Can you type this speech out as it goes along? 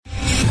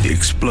the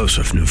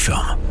explosive new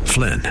film,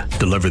 Flynn,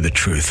 Deliver the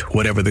Truth,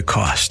 Whatever the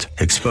Cost,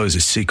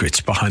 exposes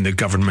secrets behind the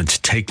government's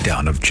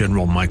takedown of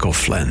General Michael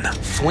Flynn.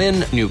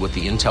 Flynn knew what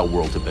the intel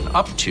world had been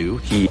up to.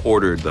 He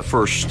ordered the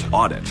first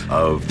audit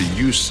of the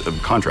use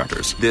of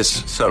contractors.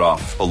 This set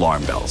off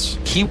alarm bells.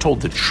 He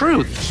told the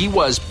truth. He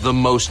was the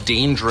most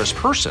dangerous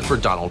person for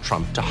Donald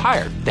Trump to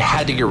hire. They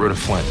had to get rid of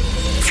Flynn.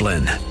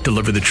 Flynn,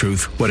 Deliver the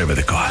Truth, Whatever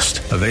the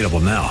Cost. Available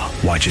now.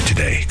 Watch it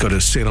today. Go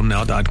to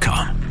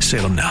salemnow.com.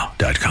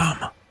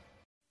 salemnow.com.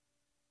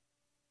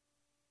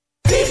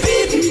 Beep,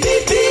 beep, beep,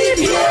 beep,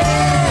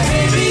 yeah.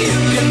 Maybe you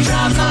can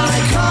drive my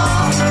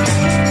car.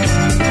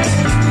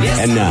 Yes,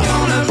 and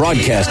now,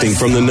 broadcasting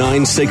from the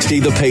 960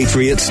 The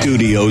Patriot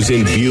Studios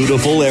in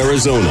beautiful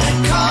Arizona,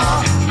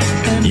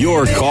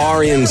 your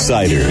Car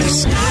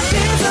Insiders.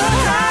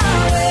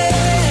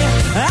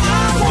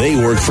 They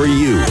work for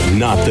you,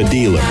 not the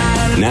dealer.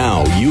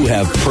 Now you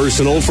have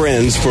personal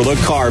friends for the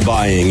car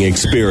buying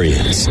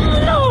experience.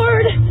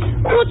 Lord,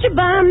 won't you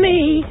buy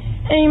me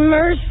a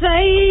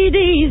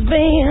Mercedes-Benz?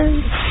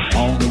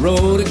 On the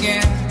road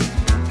again.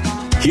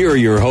 Here are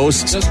your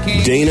hosts,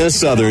 Dana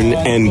Southern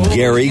and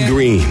Gary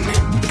Green.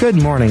 Good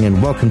morning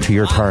and welcome to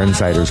your Car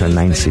Insiders on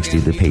 960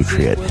 The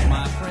Patriot.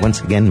 Once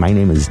again, my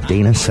name is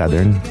Dana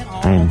Southern.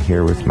 I am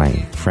here with my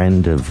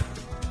friend of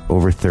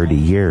over 30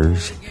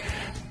 years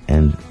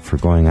and for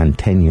going on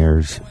 10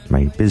 years,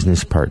 my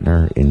business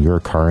partner in your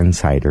Car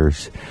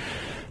Insiders,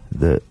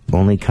 the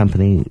only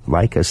company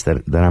like us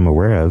that I'm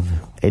aware of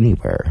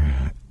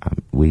anywhere.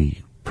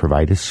 We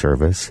provide a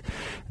service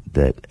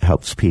that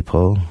helps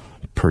people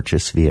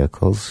purchase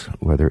vehicles,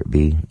 whether it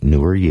be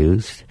new or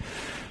used,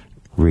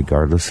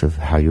 regardless of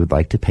how you would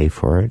like to pay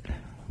for it,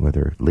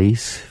 whether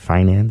lease,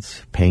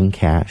 finance, paying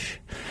cash.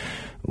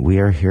 We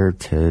are here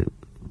to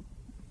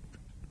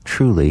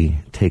truly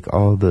take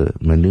all the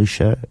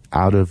minutia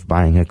out of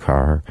buying a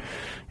car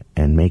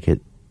and make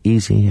it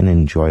easy and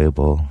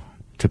enjoyable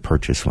to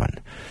purchase one.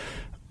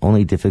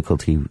 Only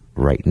difficulty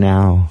right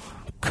now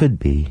could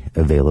be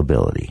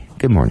availability.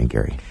 Good morning,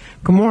 Gary.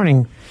 Good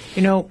morning.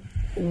 You know,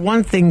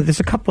 one thing, there's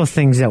a couple of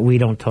things that we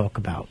don't talk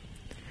about.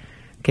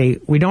 Okay,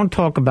 we don't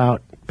talk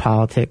about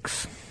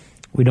politics,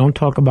 we don't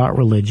talk about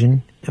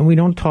religion, and we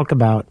don't talk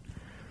about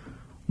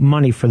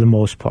money for the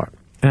most part.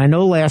 And I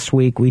know last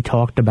week we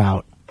talked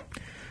about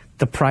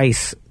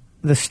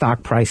the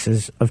stock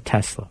prices of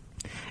Tesla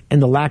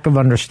and the lack of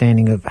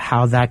understanding of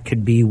how that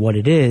could be what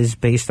it is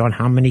based on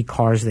how many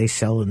cars they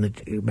sell and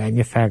the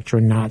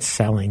manufacturer not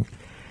selling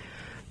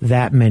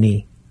that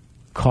many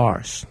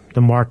cars,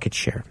 the market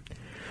share.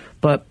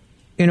 But,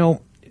 you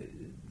know,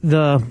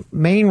 the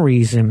main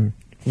reason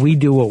we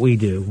do what we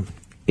do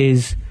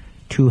is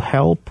to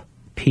help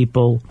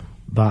people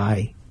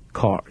buy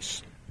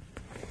cars.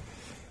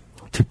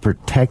 To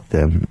protect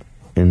them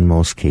in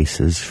most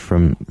cases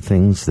from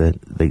things that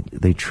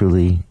they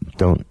truly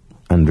don't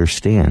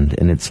understand.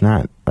 And it's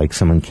not like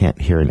someone can't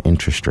hear an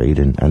interest rate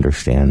and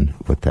understand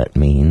what that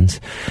means,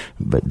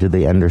 but do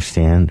they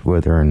understand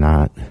whether or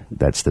not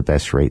that's the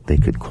best rate they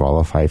could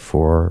qualify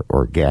for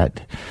or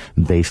get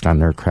based on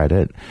their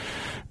credit?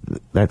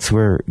 That's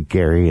where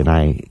Gary and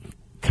I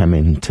come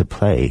into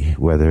play,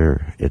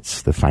 whether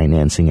it's the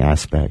financing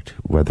aspect,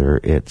 whether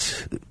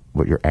it's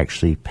what you're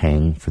actually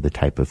paying for the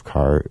type of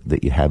car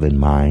that you have in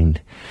mind.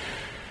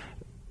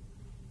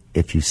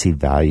 If you see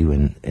value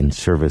in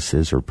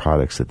services or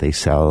products that they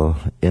sell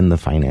in the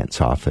finance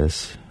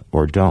office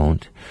or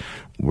don't,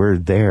 we're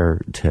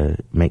there to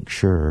make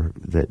sure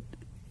that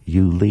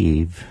you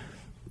leave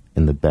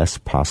in the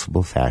best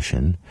possible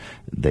fashion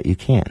that you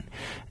can.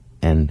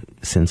 And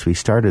since we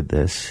started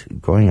this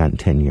going on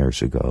 10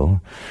 years ago,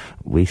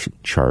 we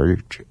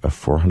charge a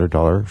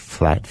 $400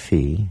 flat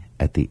fee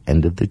at the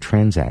end of the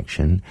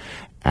transaction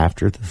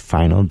after the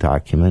final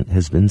document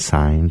has been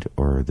signed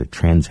or the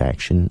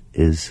transaction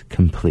is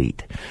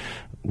complete,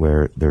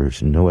 where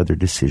there's no other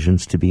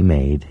decisions to be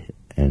made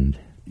and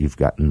you've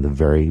gotten the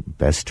very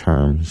best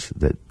terms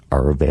that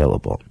are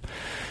available.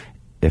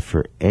 If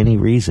for any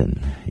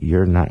reason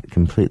you're not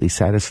completely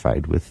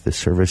satisfied with the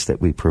service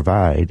that we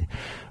provide,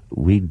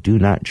 we do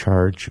not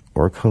charge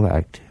or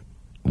collect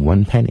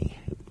one penny.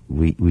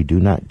 We do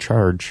not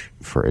charge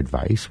for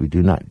advice. We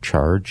do not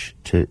charge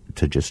to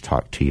just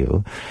talk to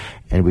you.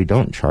 And we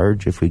don't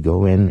charge if we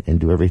go in and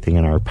do everything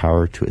in our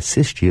power to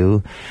assist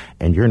you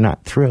and you're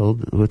not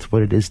thrilled with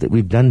what it is that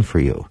we've done for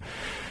you.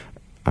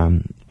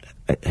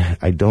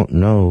 I don't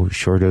know,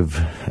 short of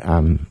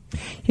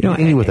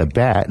hitting with a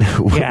bat,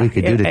 what we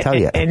could do to tell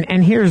you.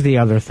 And here's the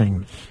other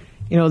thing.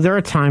 You know, there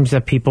are times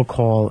that people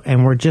call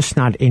and we're just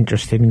not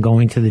interested in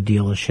going to the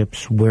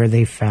dealerships where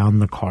they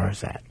found the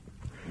cars at.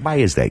 Why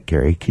is that,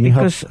 Gary? Can you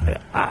help?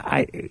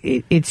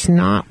 It's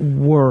not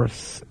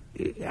worth.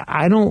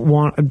 I don't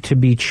want to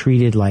be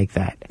treated like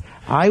that.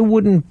 I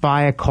wouldn't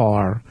buy a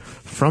car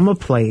from a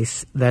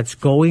place that's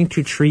going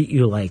to treat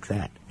you like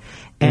that.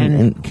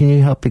 And can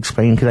you help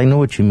explain? Because I know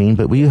what you mean,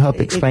 but will you help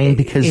explain?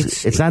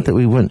 Because it's not that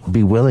we wouldn't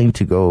be willing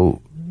to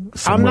go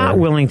somewhere. I'm not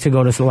willing to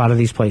go to a lot of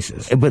these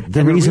places. But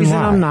the reason why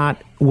I'm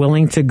not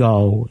willing to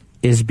go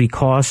is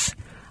because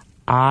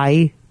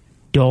I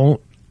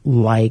don't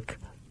like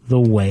the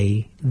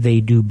way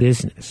they do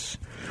business.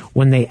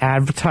 When they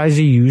advertise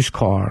a used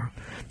car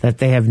that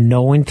they have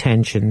no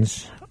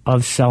intentions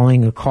of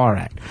selling a car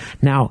at.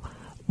 Now,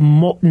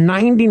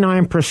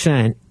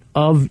 99%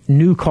 of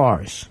new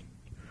cars,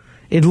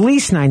 at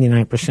least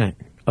 99%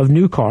 of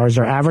new cars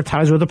are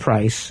advertised with a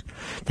price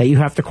that you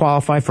have to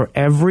qualify for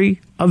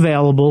every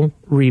available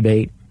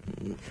rebate.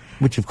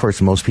 Which, of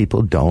course, most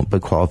people don't,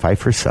 but qualify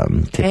for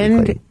some, typically.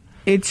 And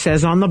it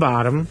says on the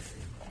bottom,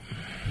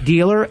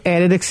 dealer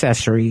added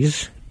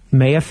accessories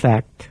may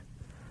affect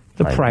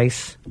the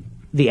price,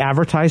 the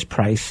advertised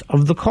price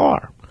of the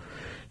car.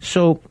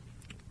 So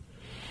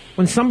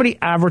when somebody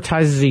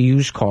advertises a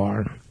used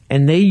car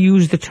and they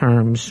use the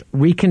terms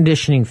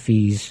reconditioning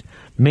fees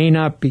may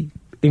not be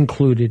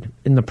included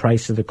in the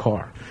price of the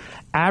car.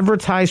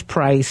 Advertised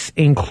price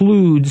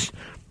includes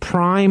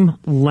prime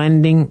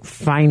lending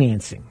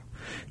financing.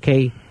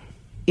 Okay,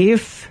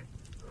 if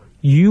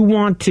you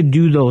want to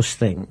do those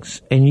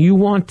things and you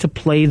want to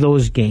play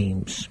those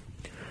games,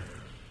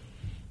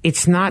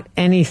 it's not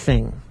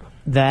anything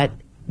that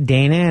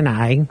Dana and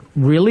I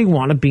really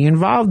want to be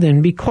involved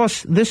in,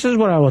 because this is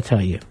what I will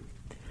tell you.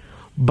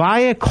 Buy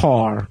a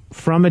car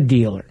from a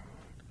dealer,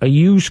 a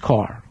used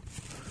car,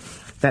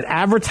 that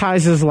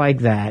advertises like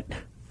that,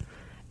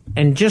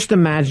 and just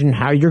imagine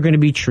how you're going to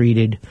be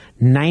treated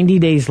 90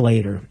 days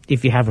later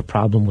if you have a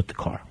problem with the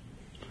car.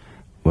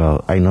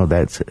 Well, I know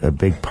that's a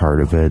big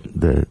part of it.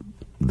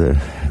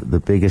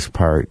 The biggest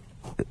part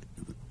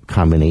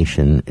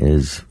combination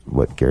is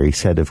what Gary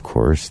said, of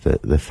course,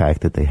 the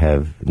fact that they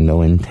have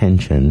no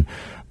intention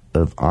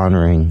of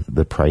honoring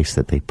the price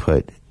that they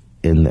put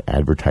in the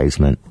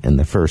advertisement in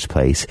the first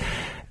place.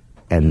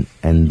 And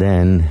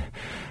then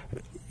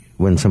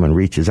when someone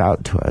reaches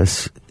out to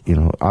us,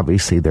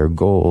 obviously their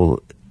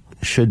goal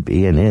should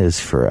be and is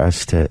for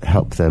us to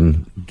help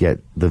them get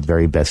the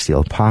very best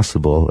deal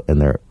possible, and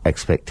their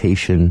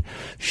expectation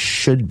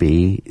should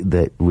be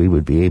that we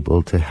would be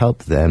able to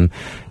help them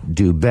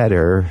do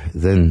better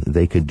than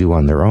they could do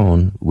on their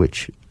own,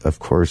 which of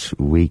course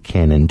we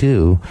can and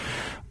do.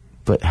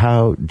 But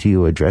how do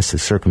you address a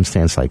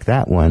circumstance like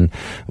that one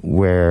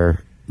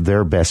where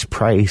their best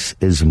price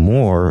is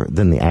more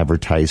than the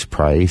advertised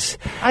price?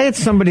 I had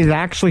somebody that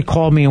actually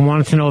called me and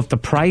wanted to know if the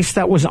price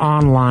that was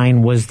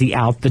online was the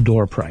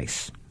out-the-door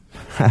price.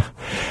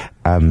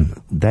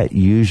 That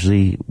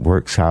usually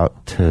works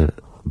out to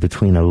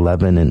between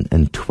 11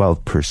 and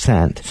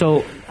 12%.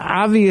 So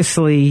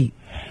obviously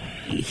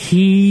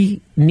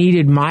he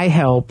needed my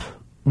help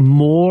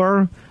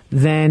more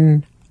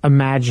than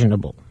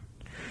imaginable.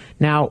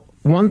 Now,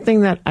 one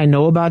thing that I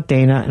know about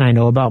Dana and I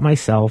know about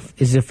myself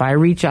is if I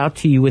reach out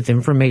to you with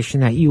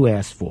information that you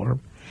asked for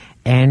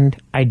and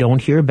I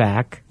don't hear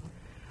back,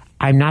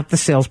 I'm not the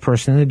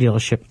salesperson in the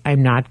dealership.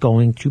 I'm not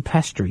going to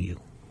pester you,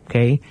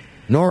 okay?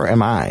 Nor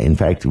am I. In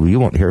fact, you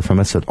won't hear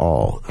from us at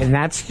all. And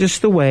that's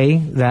just the way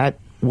that...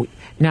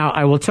 Now,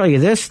 I will tell you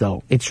this,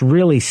 though. It's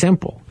really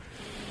simple.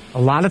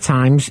 A lot of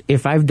times,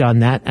 if I've done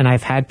that, and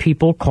I've had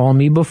people call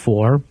me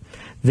before,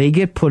 they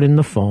get put in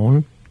the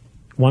phone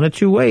one of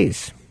two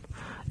ways.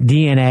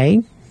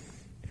 DNA,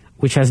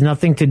 which has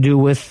nothing to do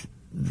with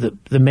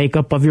the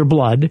makeup of your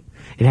blood.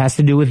 It has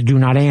to do with do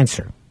not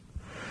answer.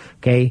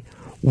 Okay?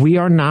 We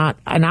are not,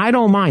 and I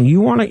don't mind. You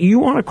want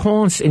to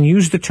call us and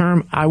use the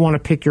term, I want to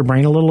pick your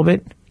brain a little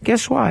bit?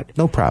 Guess what?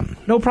 No problem.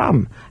 No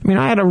problem. I mean,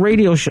 I had a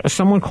radio show.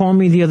 Someone called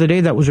me the other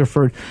day that was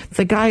referred.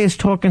 The guy is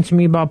talking to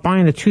me about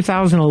buying a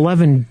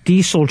 2011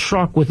 diesel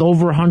truck with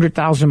over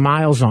 100,000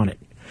 miles on it.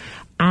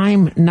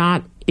 I'm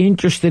not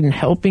interested in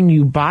helping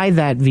you buy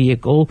that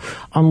vehicle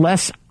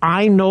unless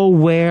I know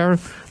where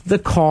the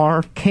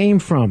car came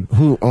from.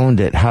 Who owned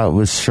it, how it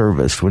was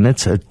serviced. When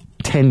it's a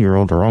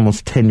 10-year-old or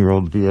almost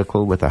 10-year-old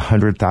vehicle with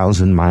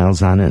 100,000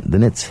 miles on it,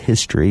 then its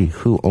history,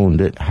 who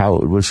owned it, how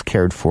it was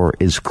cared for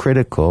is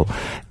critical.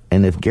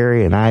 And if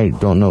Gary and I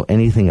don't know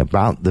anything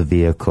about the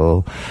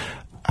vehicle,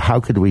 how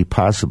could we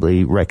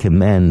possibly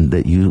recommend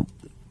that you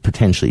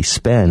potentially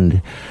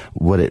spend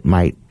what it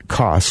might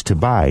cost to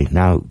buy?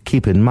 Now,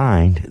 keep in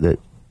mind that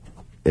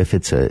if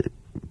it's a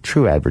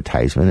true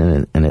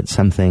advertisement and it's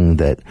something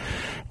that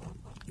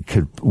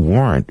could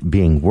warrant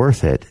being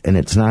worth it, and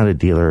it's not a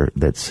dealer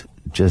that's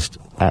just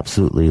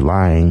absolutely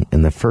lying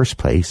in the first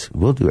place,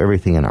 we'll do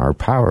everything in our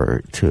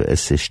power to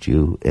assist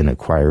you in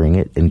acquiring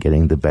it and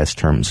getting the best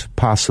terms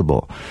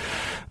possible.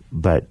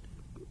 But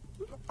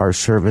our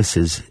service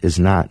is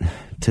not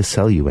to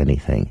sell you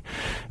anything.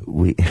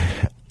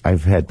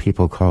 I've had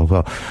people call,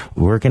 well,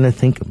 we're going to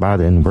think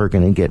about it and we're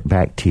going to get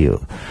back to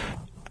you.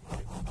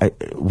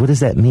 What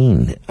does that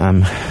mean?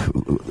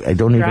 I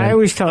don't even... I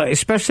always tell,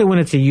 especially when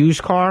it's a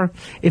used car,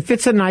 if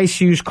it's a nice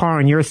used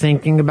car and you're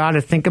thinking about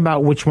it, think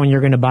about which one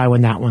you're going to buy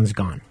when that one's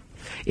gone.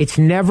 It's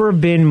never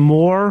been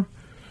more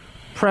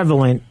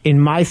prevalent in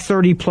my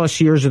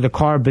 30-plus years of the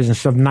car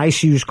business of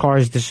nice used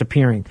cars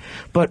disappearing.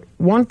 But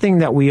one thing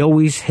that we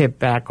always hit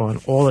back on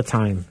all the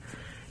time,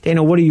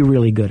 Dana, what are you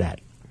really good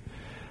at?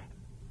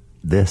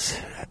 This,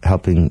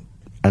 helping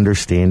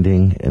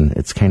understanding, and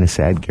it's kind of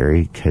sad,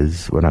 Gary,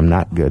 because what I'm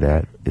not good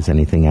at is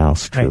anything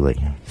else, truly.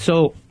 Right.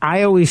 So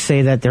I always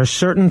say that there are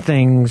certain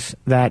things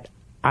that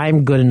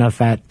I'm good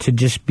enough at to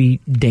just be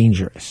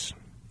dangerous.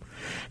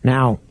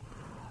 Now,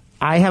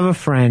 I have a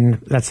friend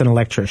that's an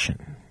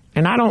electrician,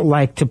 and I don't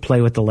like to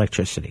play with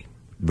electricity.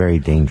 Very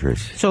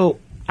dangerous. So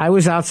I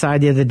was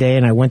outside the other day,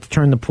 and I went to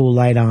turn the pool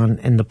light on,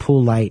 and the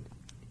pool light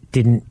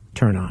didn't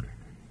turn on.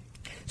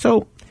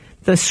 So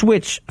the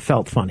switch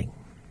felt funny.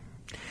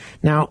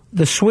 Now,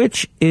 the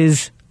switch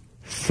is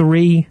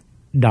 $3.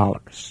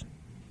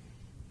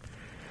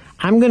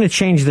 I'm going to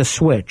change the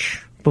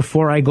switch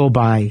before I go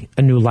buy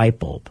a new light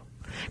bulb,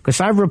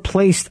 because I've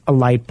replaced a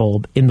light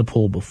bulb in the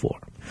pool before.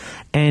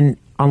 And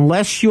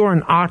unless you're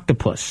an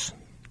octopus,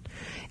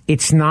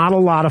 it's not a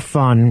lot of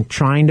fun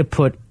trying to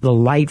put the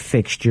light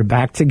fixture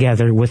back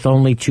together with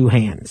only two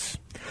hands.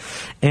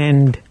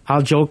 And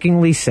I'll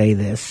jokingly say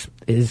this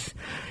is,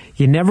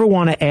 you never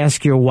want to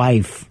ask your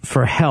wife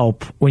for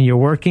help when you're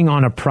working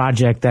on a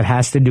project that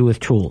has to do with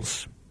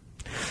tools.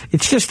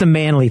 It's just a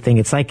manly thing.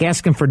 It's like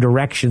asking for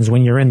directions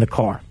when you're in the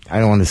car. I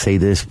don't want to say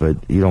this, but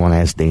you don't want to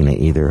ask Dana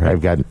either.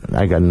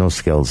 I got no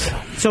skills.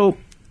 So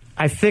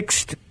I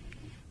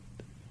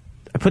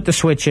put the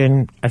switch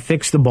in, I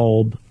fixed the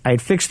bulb. I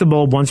had fixed the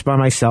bulb once by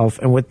myself,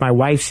 and with my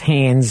wife's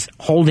hands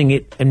holding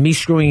it and me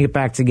screwing it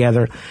back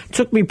together, it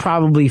took me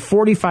probably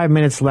 45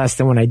 minutes less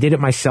than when I did it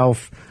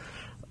myself.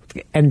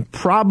 And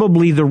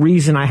probably the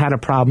reason I had a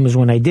problem is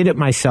when I did it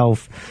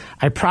myself,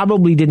 I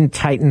probably didn't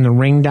tighten the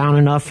ring down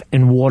enough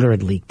and water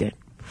had leaked in.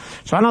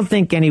 So I don't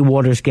think any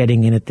water's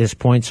getting in at this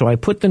point, so I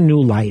put the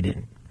new light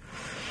in.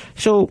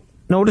 So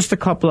noticed a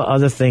couple of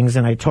other things,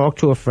 and I talked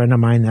to a friend of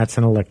mine that's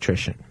an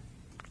electrician.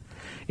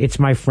 It's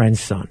my friend's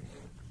son.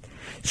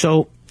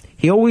 So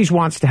he always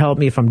wants to help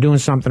me if I'm doing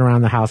something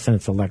around the house and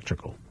it's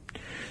electrical.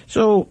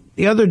 So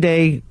the other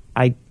day,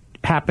 I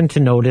happened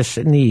to notice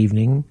in the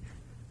evening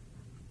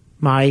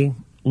my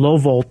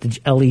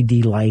low-voltage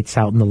LED lights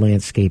out in the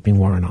landscaping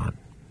weren't on.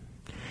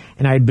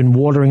 And I had been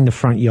watering the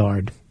front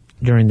yard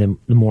during the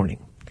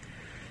morning.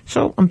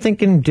 So I'm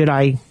thinking, did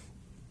I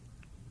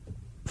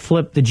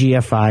flip the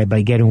GFI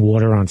by getting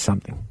water on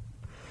something?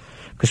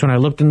 Because when I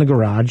looked in the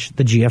garage,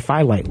 the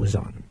GFI light was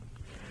on.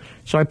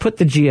 So I put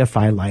the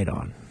GFI light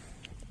on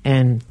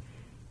and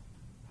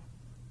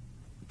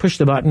pushed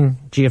the button.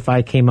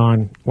 GFI came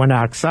on, went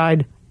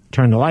outside,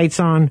 turned the lights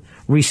on,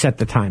 reset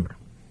the timer.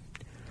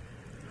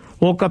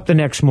 Woke up the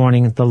next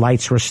morning, the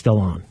lights were still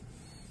on,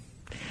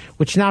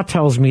 which now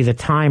tells me the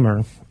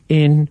timer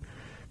in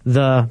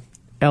the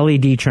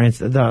LED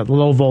the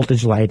low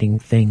voltage lighting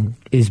thing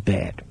is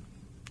bad,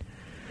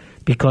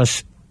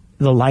 because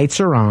the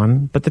lights are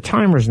on, but the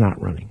timer's not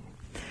running.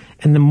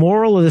 And the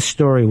moral of the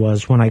story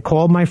was, when I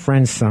called my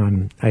friend's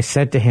son, I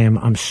said to him,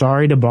 I'm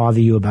sorry to bother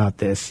you about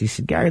this. He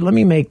said, Gary, let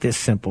me make this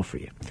simple for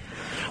you.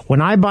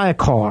 When I buy a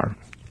car,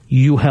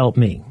 you help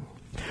me.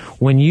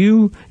 When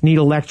you need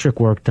electric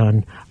work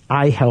done,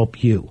 I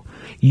help you.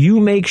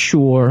 You make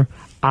sure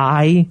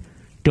I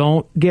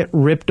don't get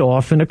ripped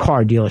off in a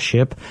car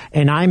dealership,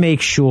 and I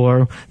make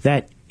sure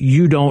that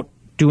you don't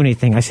do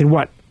anything. I said,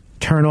 what?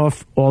 Turn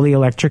off all the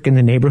electric in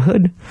the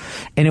neighborhood?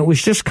 And it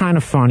was just kind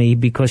of funny,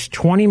 because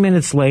 20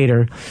 minutes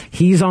later,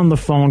 he's on the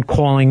phone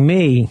calling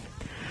me.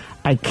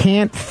 I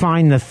can't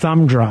find the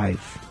thumb drive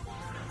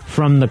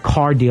from the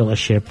car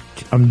dealership.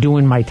 I'm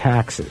doing my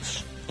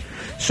taxes.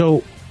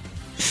 So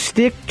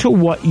stick to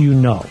what you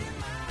know.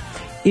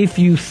 If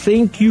you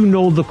think you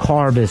know the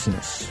car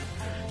business,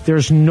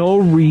 there's no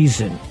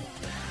reason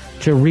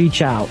to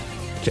reach out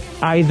to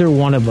either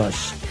one of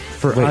us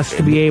for us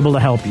to be able to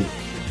help you.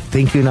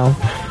 Think you know?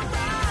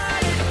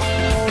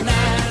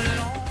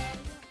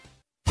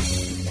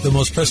 The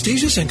most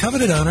prestigious and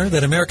coveted honor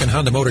that American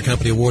Honda Motor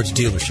Company awards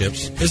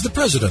dealerships is the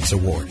President's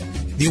Award.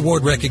 The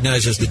award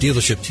recognizes the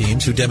dealership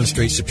teams who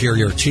demonstrate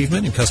superior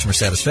achievement in customer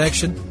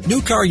satisfaction,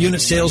 new car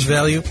unit sales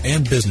value,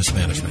 and business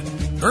management.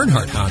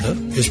 Earnhardt Honda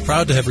is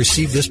proud to have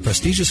received this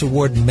prestigious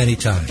award many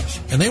times,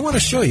 and they want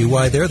to show you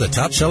why they're the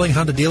top-selling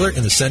Honda dealer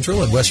in the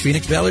Central and West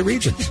Phoenix Valley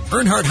regions.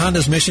 Earnhardt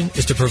Honda's mission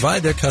is to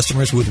provide their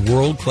customers with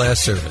world-class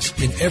service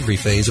in every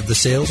phase of the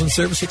sales and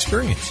service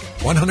experience.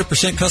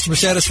 100% customer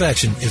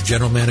satisfaction is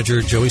General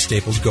Manager Joey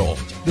Staples' goal.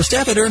 The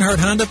staff at Earnhardt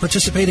Honda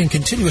participate in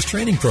continuous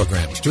training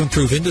programs to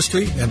improve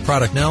industry and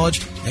product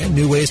knowledge and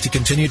new ways to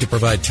continue to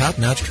provide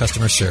top-notch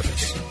customer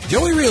service.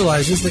 Joey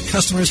realizes that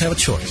customers have a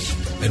choice,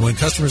 and when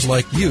customers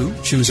like you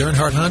choose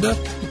Earnhardt Honda,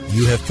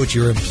 you have put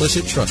your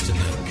implicit trust in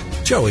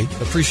them. Joey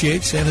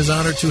appreciates and is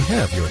honored to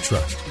have your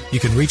trust. You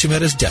can reach him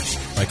at his desk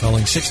by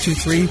calling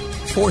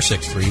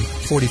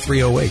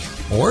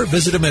 623-463-4308 or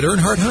visit him at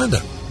Earnhardt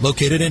Honda,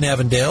 located in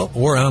Avondale,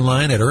 or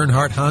online at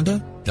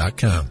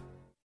earnhardthonda.com.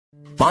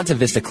 Monta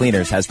Vista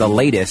Cleaners has the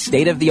latest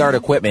state-of-the-art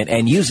equipment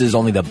and uses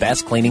only the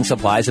best cleaning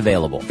supplies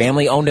available.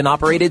 Family owned and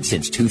operated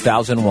since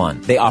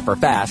 2001. They offer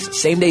fast,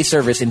 same-day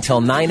service until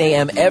 9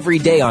 a.m. every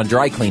day on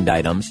dry cleaned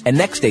items and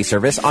next-day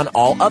service on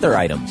all other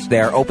items. They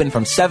are open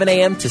from 7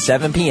 a.m. to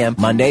 7 p.m.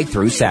 Monday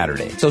through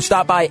Saturday. So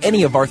stop by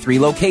any of our 3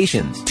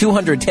 locations,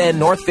 210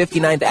 North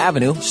 59th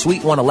Avenue,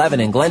 Suite 111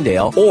 in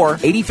Glendale, or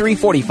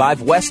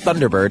 8345 West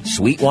Thunderbird,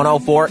 Suite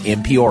 104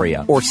 in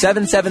Peoria, or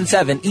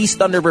 777 East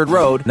Thunderbird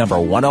Road, number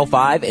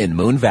 105 in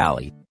Moon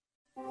Valley.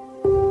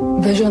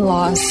 Vision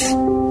loss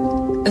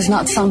is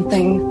not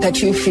something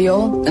that you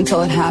feel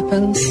until it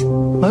happens.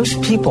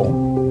 Most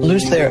people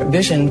lose their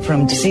vision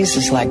from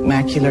diseases like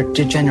macular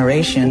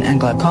degeneration and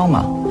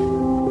glaucoma,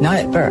 not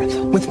at birth.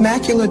 With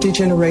macular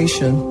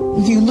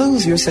degeneration, you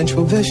lose your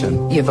central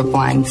vision. You have a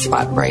blind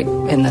spot right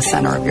in the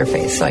center of your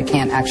face, so I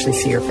can't actually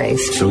see your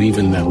face. So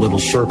even that little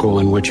circle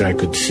in which I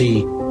could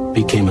see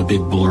became a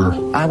big blur.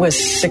 I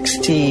was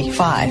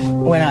 65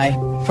 when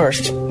I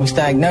first was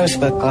diagnosed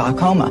with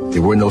glaucoma.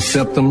 There were no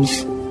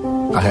symptoms.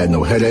 I had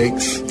no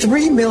headaches.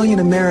 3 million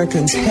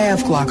Americans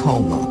have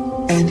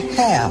glaucoma, and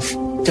half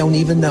don't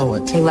even know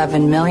it.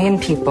 11 million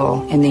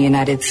people in the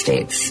United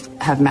States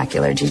have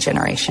macular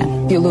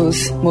degeneration. You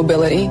lose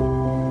mobility,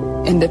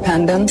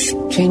 independence,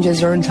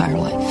 changes your entire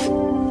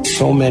life.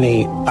 So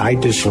many eye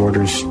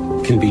disorders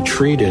can be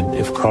treated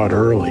if caught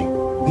early.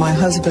 My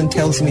husband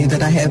tells me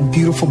that I have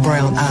beautiful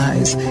brown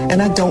eyes,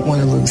 and I don't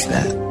want to lose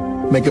that.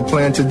 Make a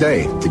plan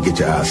today to get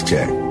your eyes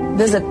checked.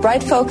 Visit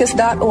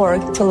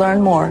brightfocus.org to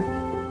learn more.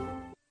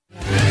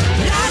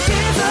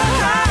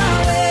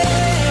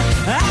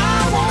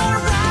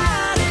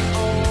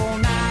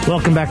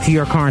 Welcome back to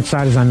Your Car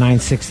Insiders on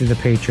 960 The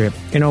Patriot.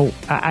 You know,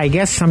 I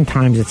guess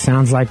sometimes it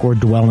sounds like we're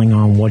dwelling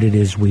on what it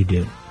is we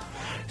do.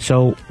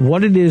 So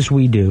what it is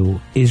we do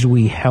is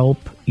we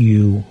help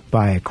you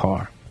buy a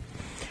car.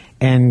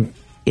 And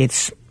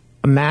it's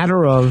a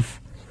matter of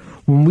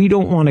when we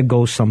don't want to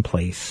go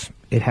someplace,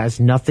 it has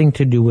nothing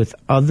to do with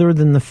other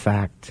than the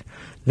fact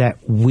that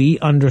we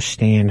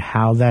understand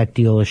how that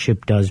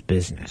dealership does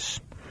business.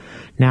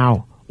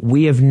 Now,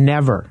 we have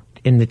never,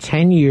 in the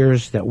 10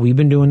 years that we've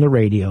been doing the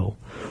radio,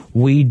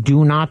 we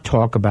do not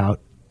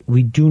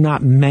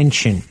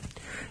mention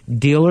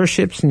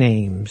dealerships'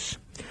 names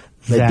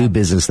that do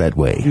business that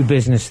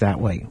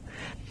way.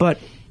 But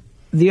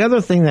the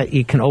other thing that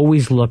you can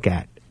always look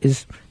at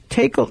is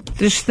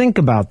just think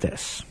about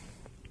this.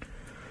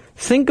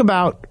 Think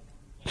about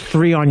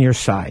 3 on your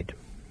side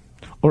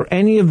or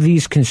any of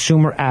these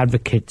consumer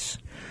advocates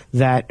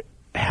that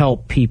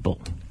help people.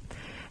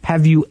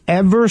 Have you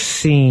ever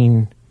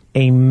seen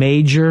a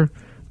major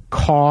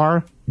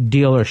car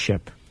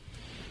dealership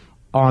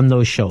on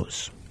those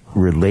shows?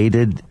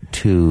 Related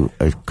to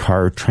a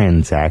car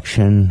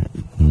transaction?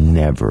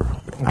 Never.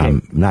 Okay.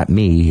 Not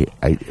me.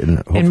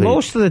 And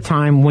most of the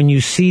time when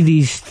you see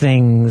these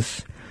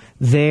things,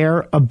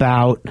 they're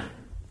about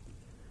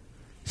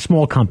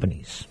small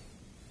companies.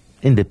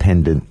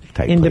 Independent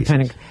type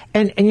places.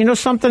 And you know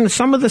something,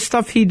 some of the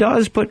stuff he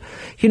does, but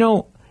you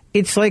know,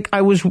 it's like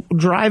I was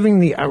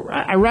driving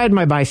I ride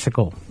my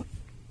bicycle.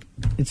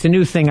 It's a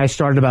new thing I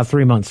started about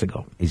 3 months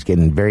ago. He's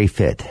getting very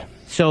fit.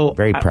 So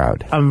very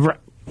proud.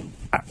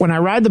 When I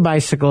ride the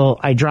bicycle,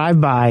 I drive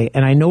by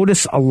and I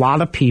notice a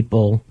lot of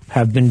people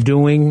have been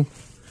doing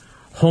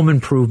home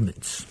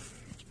improvements.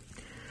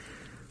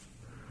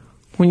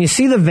 When you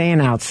see the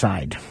van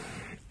outside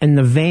and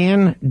the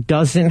van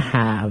doesn't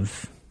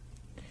have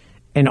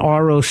an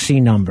ROC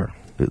number,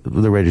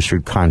 the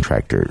registered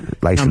contractor,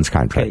 licensed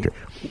contractor.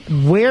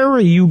 Where are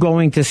you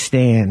going to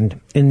stand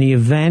in the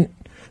event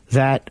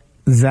that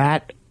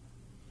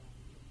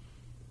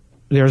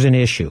there's an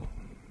issue?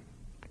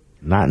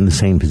 Not in the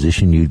same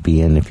position you'd be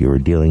in if you were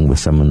dealing with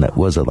someone that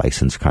was a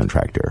licensed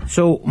contractor.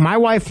 So my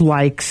wife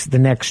likes the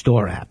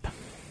Nextdoor app.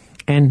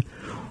 And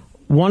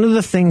one of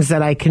the things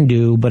that I can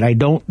do, but I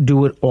don't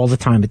do it all the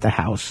time at the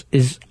house,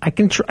 is I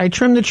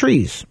trim the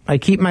trees. I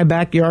keep my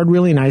backyard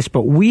really nice,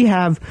 but we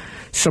have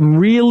some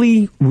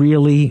really,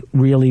 really,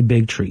 really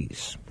big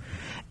trees.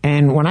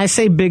 And when I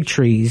say big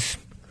trees,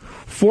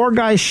 4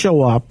 guys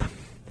show up.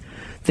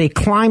 They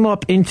climb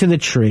up into the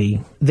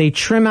tree. They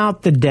trim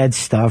out the dead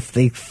stuff.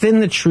 They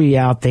thin the tree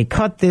out. They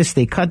cut this.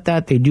 They cut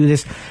that. They do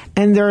this.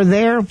 And they're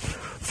there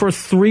for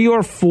 3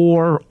 or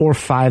 4 or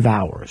 5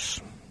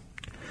 hours.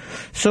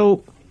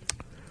 So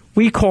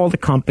we called a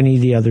company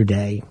the other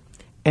day,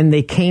 and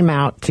they came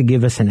out to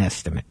give us an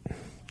estimate.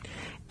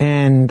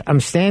 And I'm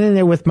standing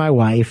there with my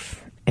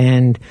wife,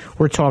 and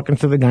we're talking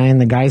to the guy,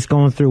 and the guy's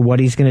going through what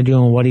he's going to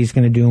do and what he's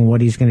going to do and what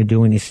he's going to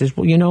do. And he says,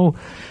 well, you know,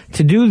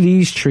 to do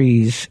these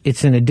trees,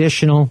 it's an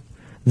additional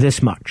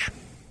this much.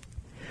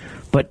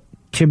 But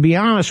to be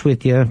honest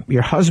with you,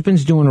 your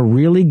husband's doing a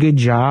really good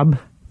job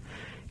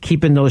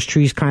keeping those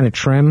trees kind of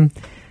trim.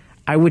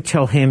 I would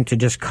tell him to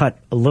just cut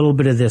a little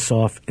bit of this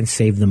off and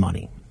save the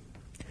money.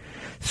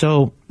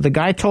 So the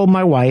guy told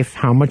my wife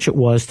how much it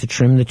was to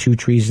trim the 2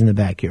 trees in the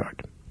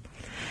backyard.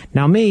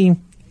 Now me,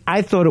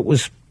 I thought it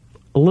was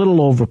a little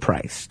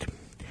overpriced.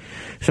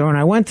 So when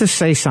I went to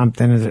say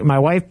something, my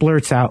wife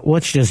blurts out,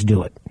 let's just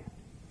do it.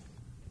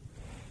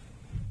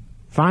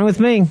 Fine with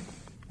me.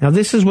 Now,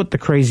 this is what the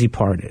crazy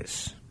part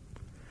is.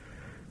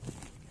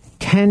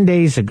 10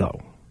 days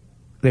ago,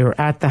 they were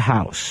at the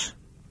house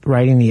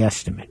writing the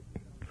estimate.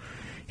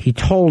 He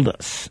told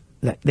us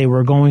that they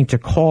were going to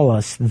call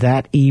us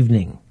that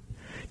evening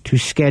to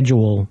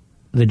schedule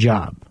the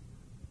job.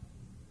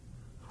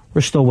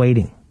 We're still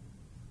waiting.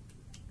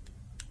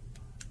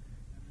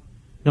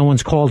 No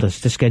one's called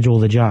us to schedule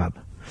the job.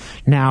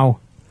 Now,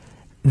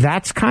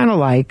 that's kind of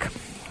like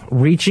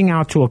reaching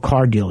out to a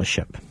car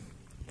dealership.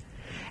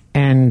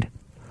 And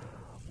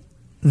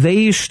they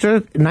used to,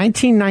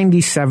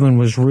 1997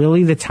 was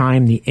really the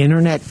time the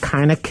internet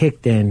kind of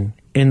kicked in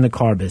the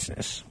car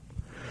business.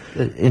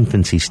 The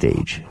infancy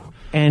stage.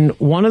 And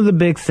one of the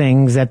big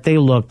things that they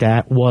looked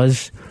at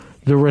was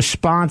the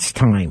response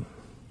time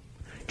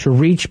to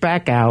reach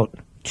back out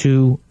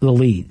to the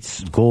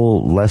leads.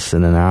 Goal less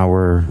than an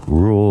hour,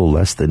 rule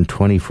less than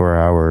 24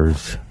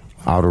 hours,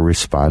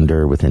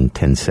 autoresponder within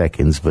 10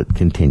 seconds, but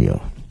continue.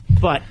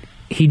 But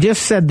he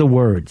just said the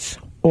words,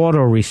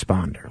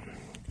 autoresponder.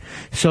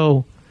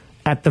 So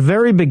at the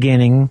very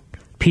beginning,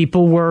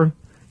 people were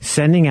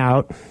sending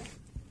out,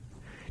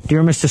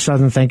 dear Mr.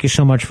 Southern, thank you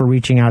so much for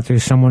reaching out to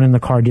someone in the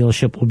car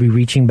dealership will be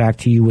reaching back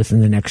to you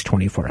within the next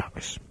 24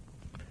 hours.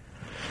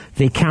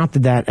 They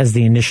counted that as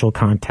the initial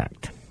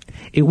contact.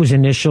 It was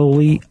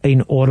initially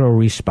an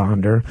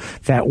autoresponder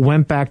that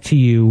went back to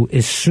you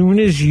as soon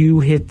as you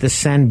hit the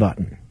send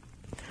button.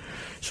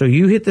 So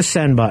you hit the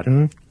send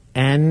button,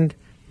 and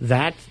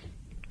that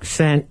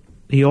sent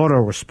the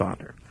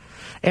autoresponder.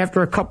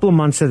 After a couple of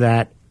months of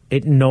that,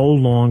 it no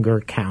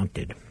longer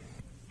counted.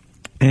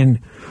 And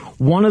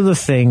one of the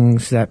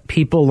things that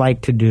people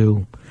like to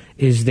do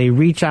is they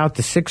reach out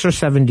to 6 or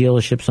 7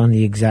 dealerships on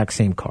the exact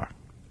same car.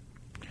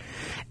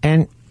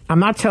 And I'm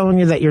not telling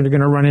you that you're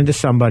going to run into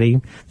somebody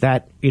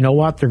that, you know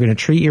what, they're going to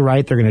treat you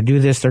right, they're going to do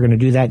this, they're going to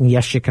do that, and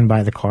yes, you can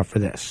buy the car for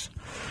this.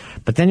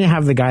 But then you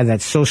have the guy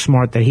that's so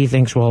smart that he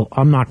thinks, well,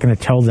 I'm not going to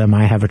tell them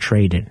I have a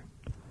trade-in.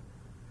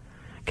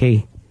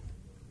 Okay,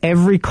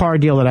 every car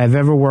deal that I've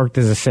ever worked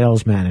as a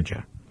sales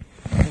manager,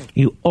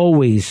 you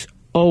always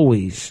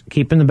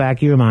keep in the back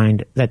of your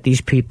mind that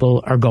these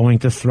people are going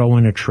to throw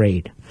in a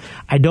trade.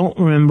 I don't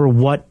remember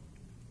what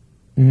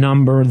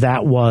number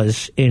that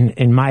was,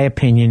 in my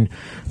opinion,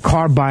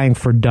 car buying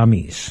for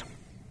dummies.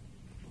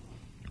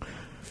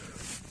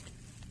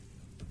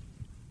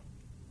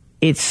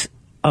 It's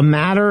a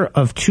matter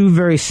of 2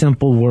 very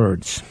simple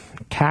words,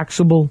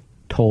 taxable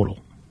total.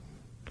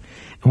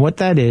 And what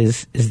that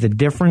is the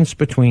difference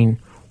between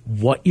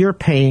what you're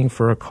paying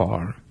for a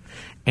car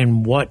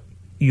and what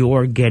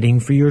you're getting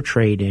for your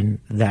trade-in.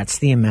 That's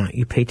the amount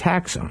you pay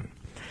tax on.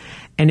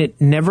 And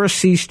it never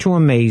ceased to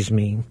amaze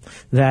me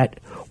that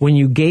when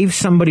you gave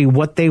somebody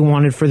what they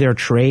wanted for their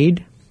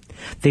trade,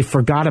 they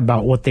forgot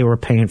about what they were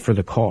paying for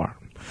the car.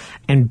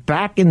 And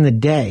back in the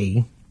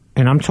day,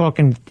 and I'm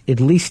talking at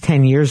least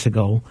 10 years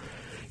ago,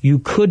 you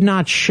could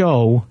not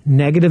show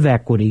negative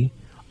equity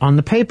on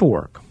the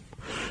paperwork.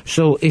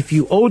 So if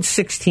you owed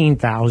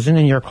 $16,000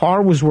 and your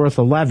car was worth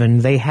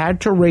 $11,000, they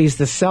had to raise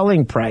the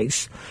selling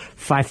price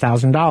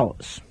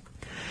 $5,000.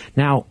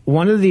 Now,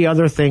 one of the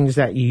other things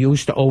that you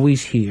used to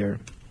always hear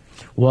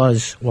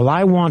was, well,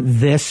 I want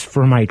this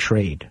for my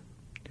trade.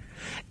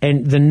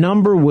 And the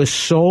number was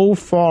so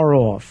far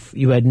off,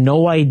 you had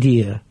no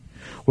idea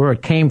where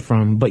it came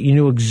from, but you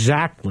knew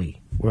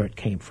exactly where it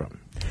came from.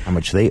 How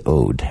much they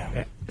owed.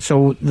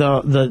 So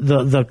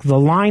the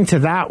line to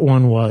that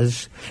one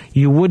was,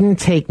 you wouldn't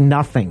take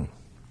nothing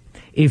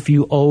if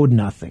you owed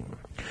nothing.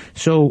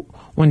 So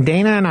when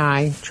Dana and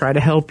I try to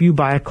help you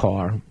buy a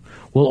car,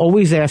 we'll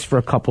always ask for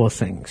a couple of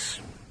things.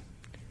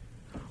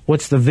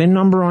 What's the VIN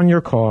number on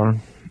your car?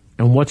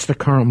 And what's the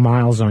current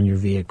miles on your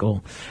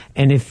vehicle?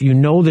 And if you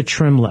know the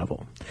trim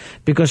level.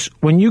 Because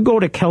when you go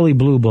to Kelley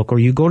Blue Book or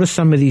you go to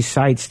some of these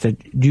sites to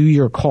do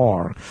your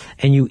car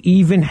and you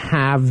even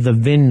have the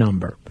VIN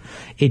number,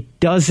 it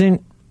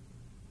doesn't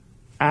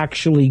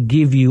actually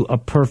give you a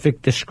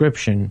perfect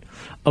description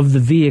of the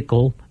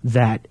vehicle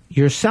that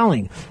you're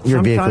selling.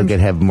 Your vehicle could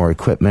have more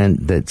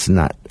equipment that's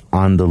not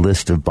on the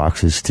list of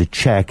boxes to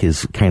check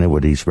is kind of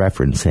what he's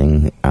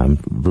referencing.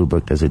 Blue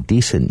Book does a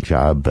decent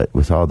job, but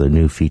with all the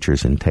new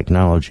features and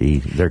technology,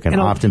 there can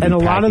often be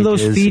packages. And a lot of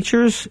those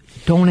features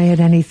don't add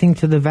anything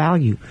to the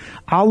value.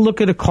 I'll look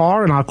at a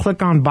car and I'll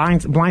click on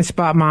blind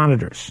spot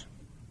monitors.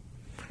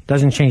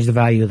 Doesn't change the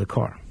value of the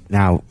car.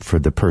 Now, for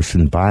the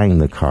person buying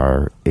the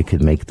car, it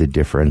could make the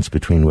difference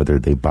between whether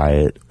they buy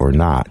it or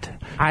not.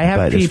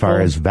 But as far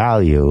as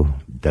value,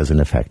 doesn't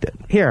affect it.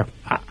 Here,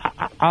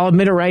 I'll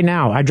admit it right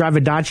now. I drive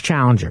a Dodge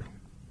Challenger.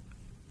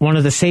 One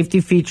of the safety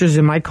features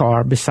in my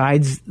car,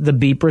 besides the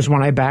beepers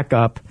when I back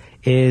up,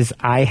 is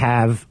I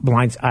have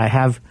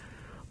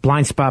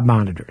blind spot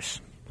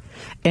monitors.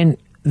 And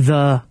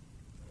the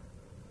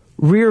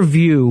rear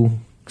view,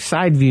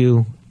 side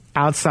view,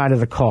 outside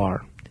of the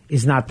car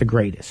is not the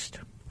greatest.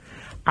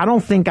 I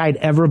don't think I'd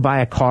ever buy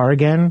a car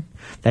again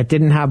that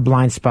didn't have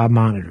blind spot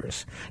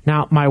monitors.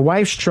 Now, my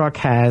wife's truck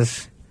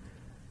has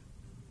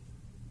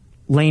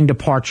lane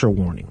departure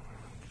warning.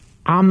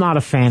 I'm not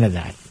a fan of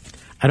that.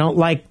 I don't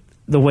like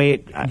the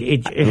way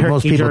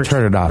most people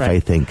turn it off, right. I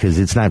think, because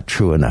it's not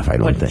true enough, I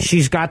don't think.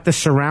 She's got the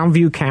surround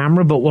view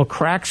camera, but what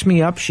cracks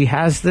me up, she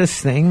has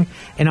this thing,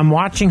 and I'm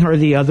watching her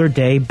the other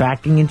day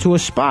backing into a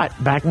spot,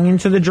 backing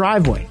into the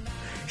driveway.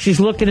 She's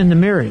looking in the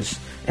mirrors,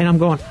 and I'm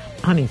going,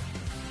 honey,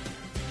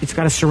 it's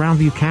got a surround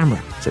view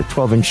camera. It's a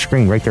 12-inch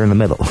screen right there in the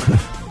middle.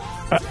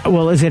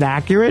 Well, is it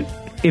accurate?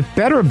 It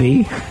better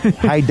be.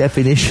 High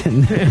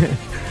definition.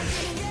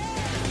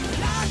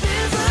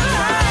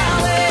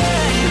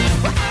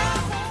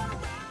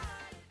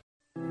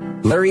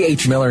 Larry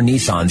H. Miller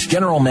Nissan's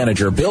General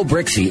Manager Bill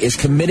Brixey is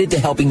committed to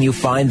helping you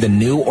find the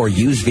new or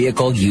used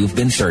vehicle you've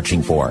been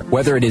searching for.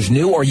 Whether it is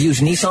new or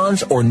used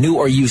Nissans or new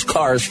or used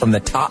cars from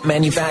the top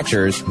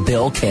manufacturers,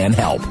 Bill can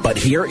help. But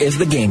here is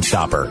the game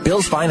stopper.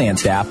 Bill's finance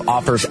staff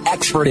offers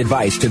expert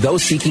advice to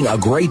those seeking a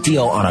great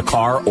deal on a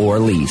car or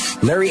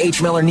lease. Larry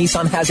H. Miller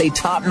Nissan has a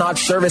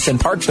top-notch service and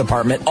parts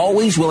department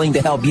always willing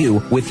to help you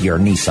with your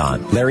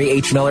Nissan. Larry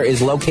H. Miller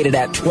is located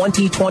at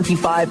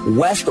 2025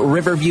 West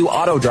Riverview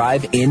Auto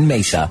Drive in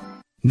Mesa.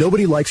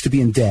 Nobody likes to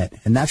be in debt,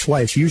 and that's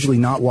why it's usually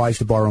not wise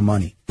to borrow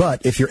money.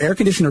 But if your air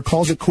conditioner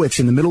calls it quits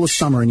in the middle of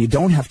summer and you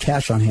don't have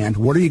cash on hand,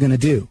 what are you going to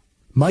do?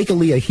 Mike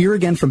Aaliyah here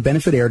again from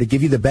Benefit Air to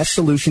give you the best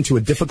solution to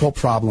a difficult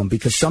problem,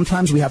 because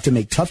sometimes we have to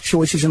make tough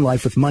choices in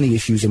life with money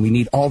issues and we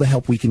need all the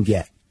help we can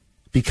get.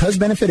 Because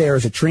Benefit Air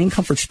is a trained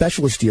comfort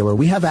specialist dealer,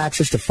 we have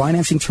access to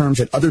financing terms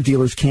that other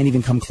dealers can't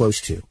even come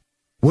close to.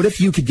 What if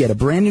you could get a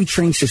brand new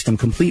train system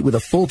complete with a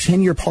full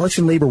 10-year parts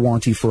and labor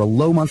warranty for a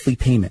low monthly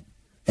payment?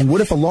 And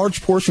what if a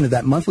large portion of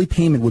that monthly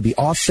payment would be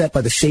offset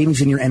by the savings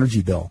in your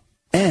energy bill?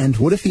 And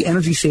what if the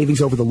energy savings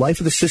over the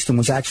life of the system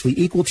was actually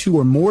equal to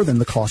or more than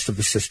the cost of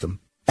the system?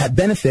 At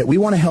Benefit, we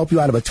want to help you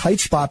out of a tight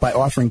spot by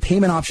offering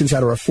payment options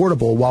that are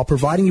affordable while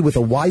providing you with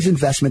a wise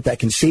investment that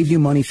can save you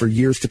money for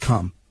years to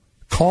come.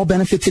 Call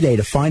Benefit today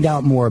to find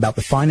out more about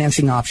the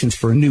financing options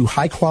for a new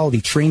high-quality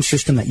train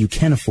system that you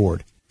can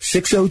afford.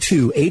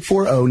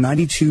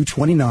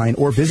 602-840-9229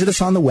 or visit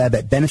us on the web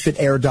at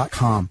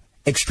benefitair.com.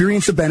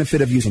 Experience the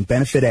benefit of using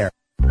Benefit Air.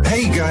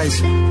 Hey guys,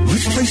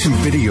 let's play some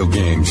video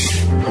games.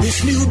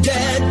 This new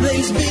dad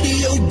plays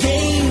video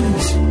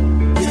games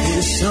with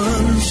his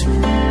sons,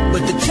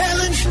 but the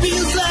challenge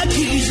feels like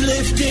he's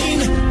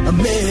lifting a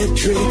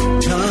metric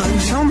ton.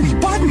 How many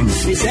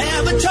buttons? His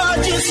avatar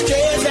just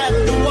stares at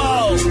the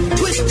walls,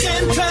 twists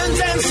and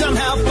turns and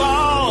somehow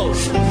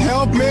falls.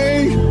 Help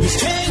me! He's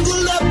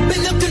tangled up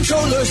in the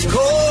controller's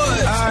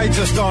cord. I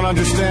just don't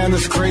understand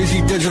this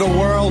crazy digital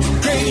world.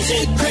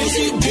 Crazy,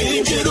 crazy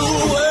digital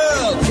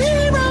world.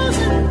 Heroes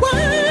and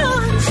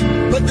worlds.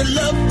 But the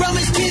love from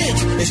his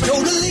kids is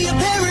totally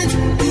apparent.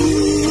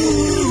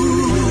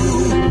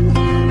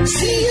 Ooh.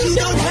 See, you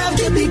don't have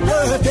to be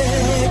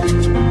perfect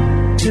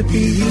to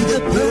be the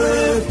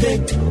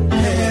perfect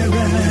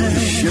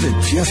parent. Should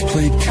have just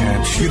played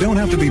catch. You don't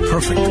have to be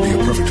perfect to be a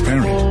perfect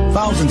parent.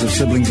 Thousands of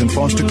siblings in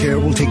foster care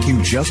will take you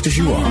just as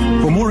you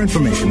are. For more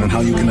information on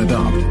how you can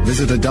adopt,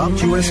 visit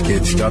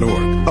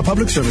adoptuskids.org. A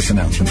public service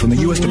announcement from the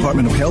U.S.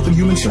 Department of Health and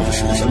Human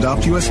Services,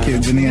 Adopt U.S.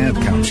 Kids, and the Ad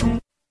Council.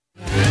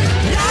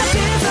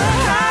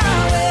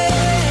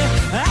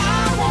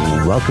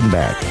 Welcome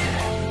back.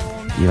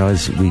 You know,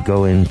 as we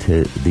go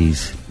into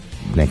these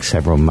next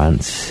several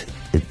months,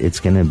 it's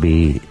going to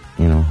be,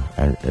 you know,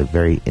 a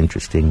very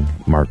interesting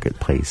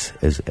marketplace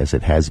as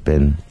it has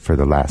been for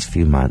the last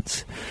few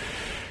months.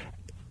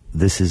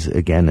 This is,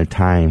 again, a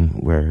time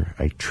where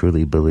I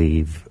truly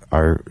believe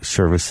our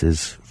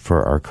services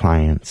for our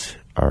clients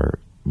are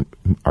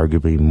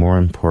arguably more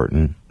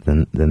important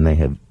than they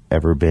have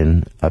ever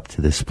been up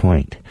to this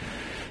point.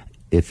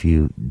 If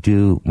you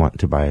do want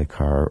to buy a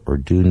car or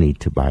do need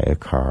to buy a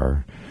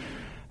car,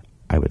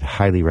 I would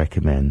highly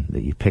recommend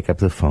that you pick up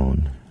the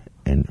phone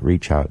and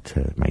reach out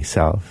to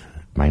myself.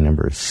 My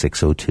number is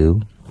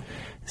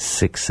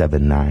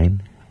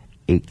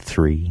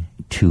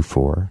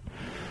 602-679-8324.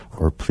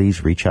 Or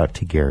please reach out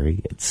to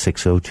Gary at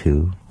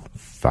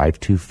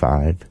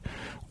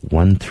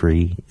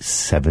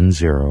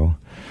 602-525-1370.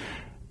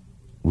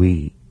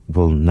 We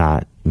will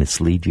not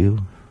mislead you.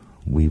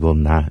 We will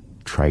not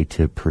try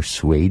to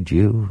persuade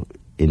you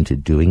into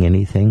doing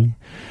anything.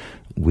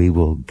 We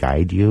will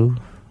guide you.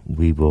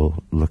 We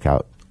will look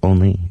out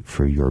only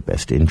for your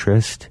best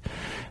interest.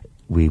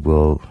 We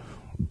will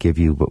give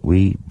you what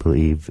we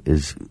believe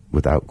is,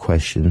 without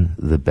question,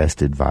 the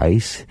best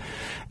advice.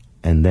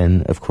 And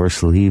then, of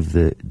course, leave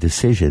the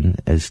decision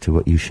as to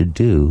what you should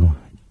do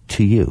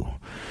to you.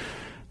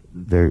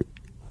 There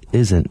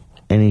isn't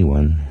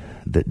anyone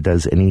that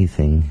does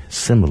anything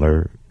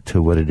similar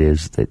to what it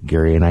is that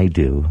Gary and I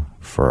do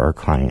for our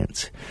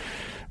clients.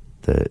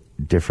 The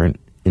different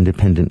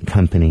independent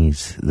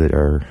companies that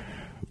are,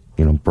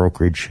 you know,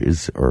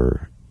 brokerages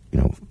or, you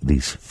know,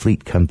 these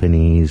fleet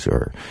companies,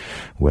 or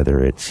whether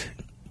it's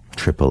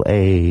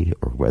AAA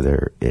or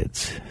whether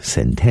it's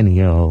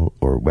Centennial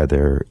or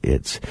whether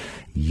it's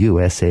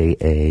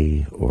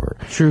USAA or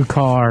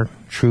TrueCar.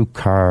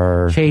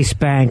 Chase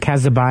Bank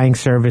has a buying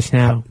service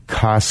now.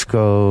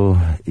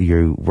 Costco,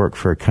 you work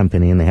for a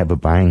company and they have a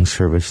buying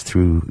service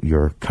through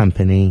your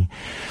company.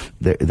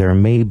 There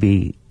may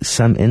be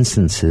some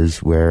instances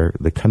where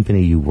the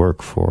company you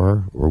work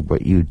for or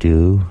what you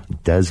do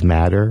does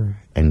matter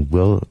and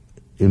will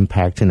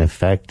impact and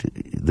affect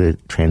the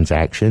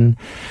transaction,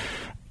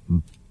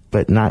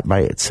 but not by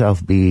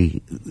itself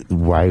be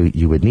why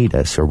you would need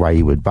us or why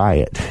you would buy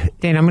it.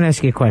 Dan, I'm going to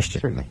ask you a question.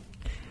 Certainly.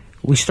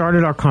 We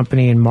started our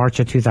company in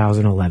March of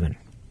 2011.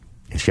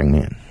 Yes, young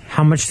man.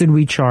 How much did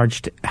we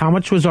charge? How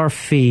much was our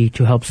fee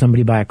to help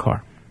somebody buy a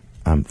car?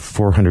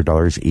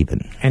 $400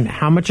 even. And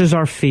how much is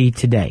our fee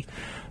today?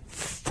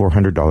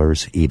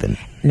 $400 even.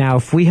 Now,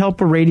 if we help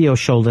a radio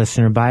show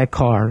listener buy a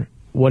car,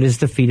 what is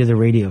the fee to the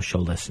radio show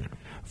listener?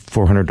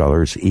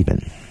 $400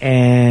 even.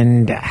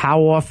 And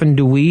how often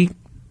do we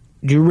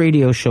do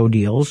radio show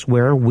deals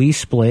where we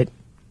split?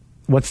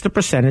 What's the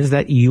percentage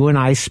that you and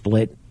I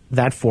split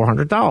that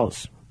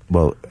 $400?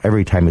 Well,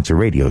 every time it's a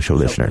radio show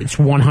listener. It's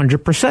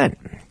 100%.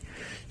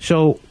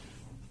 So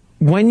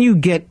when you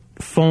get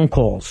phone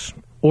calls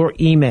or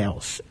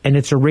emails and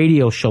it's a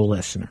radio show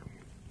listener,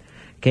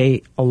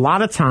 okay, a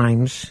lot of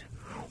times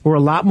we're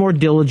a lot more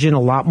diligent, a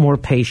lot more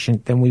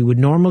patient than we would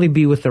normally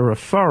be with a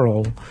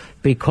referral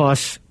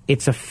because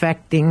it's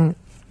affecting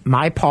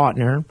my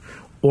partner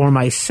or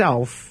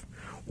myself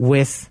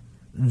with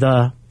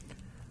the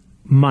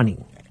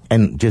money.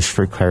 And just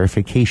for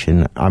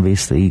clarification,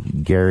 obviously,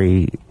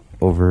 Gary,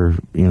 over,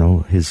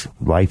 his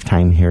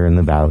lifetime here in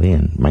the Valley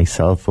and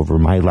myself over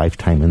my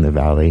lifetime in the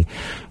Valley,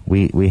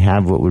 we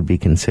have what would be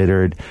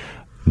considered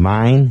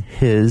mine,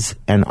 his,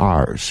 and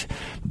ours.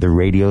 The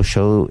radio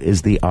show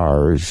is the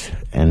ours,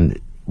 and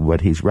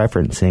what he's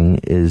referencing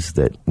is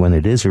that when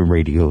it is a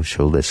radio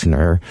show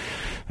listener,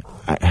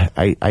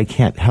 I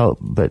can't help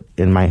but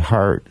in my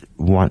heart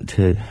want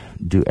to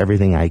do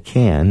everything I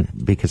can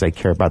because I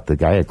care about the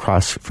guy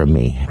across from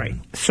me. Right.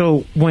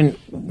 So when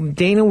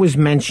Dana was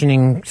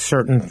mentioning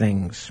certain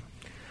things,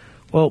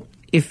 well,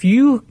 if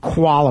you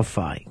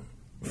qualify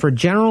for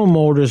General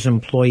Motors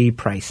employee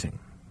pricing,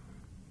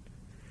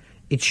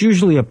 it's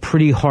usually a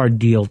pretty hard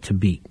deal to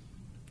beat.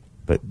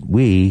 But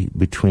we,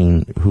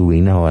 between who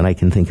we know, and I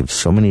can think of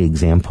so many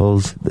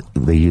examples,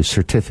 they use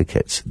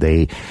certificates.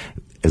 They,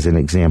 as an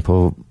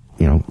example,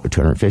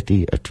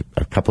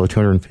 a couple of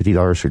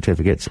 $250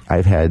 certificates.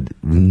 I've had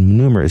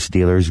numerous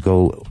dealers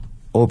go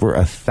over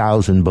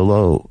 1,000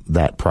 below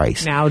that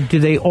price. Now, are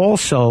they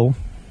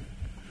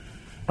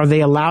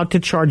allowed to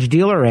charge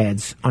dealer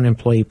ads on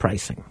employee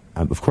pricing?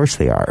 Of course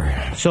they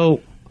are.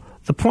 So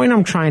the point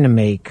I'm trying to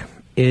make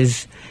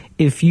is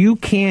if you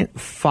don't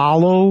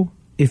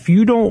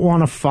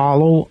want to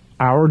follow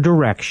our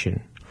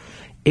direction,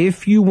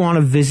 if you want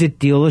to visit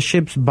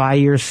dealerships by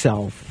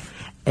yourself,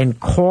 and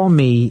call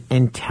me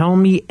and tell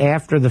me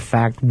after the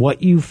fact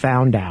what you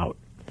found out,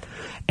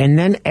 and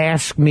then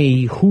ask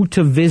me who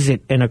to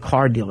visit in a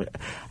car dealer.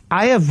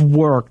 I have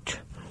worked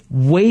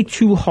way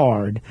too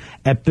hard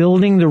at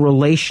building the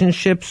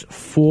relationships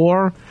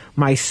for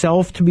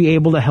myself to be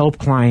able to help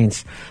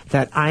clients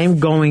that I'm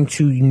going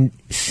to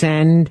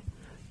send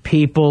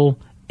people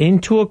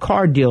into a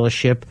car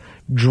dealership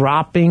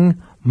dropping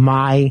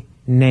my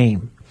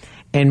name.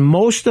 And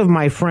most of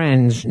my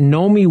friends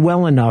know me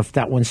well enough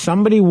that when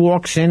somebody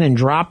walks in and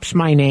drops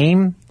my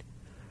name,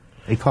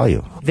 they call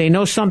you. They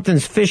know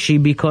something's fishy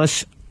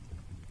because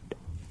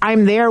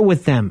I'm there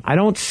with them. I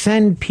don't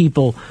send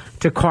people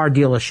to car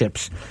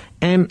dealerships.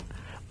 And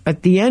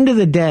at the end of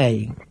the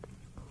day,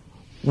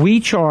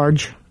 we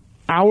charge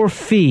our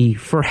fee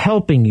for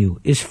helping you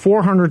is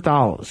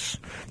 $400.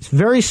 It's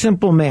very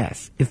simple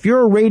math. If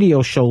you're a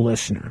radio show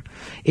listener,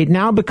 it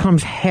now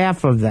becomes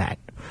half of that.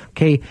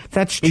 Okay,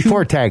 that's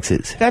before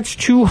taxes. That's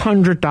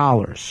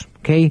 $200.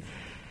 Okay,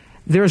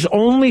 there's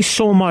only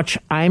so much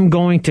I'm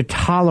going to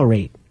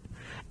tolerate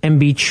and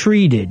be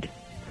treated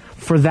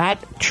for that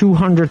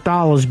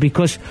 $200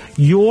 because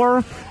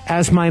you're,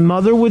 as my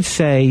mother would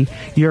say,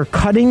 you're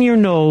cutting your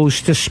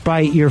nose to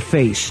spite your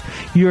face.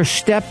 You're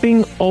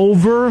stepping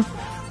over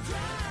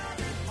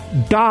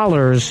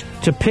dollars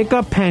to pick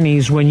up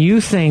pennies when you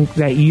think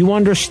that you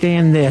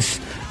understand this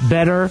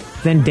better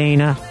than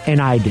Dana and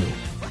I do.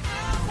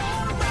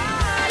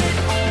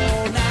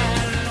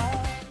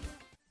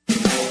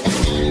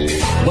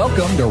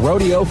 Welcome to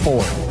Rodeo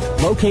Ford,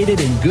 located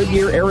in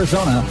Goodyear,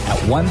 Arizona at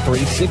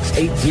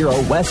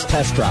 13680 West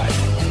Test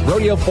Drive.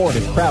 Rodeo Ford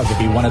is proud to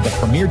be one of the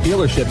premier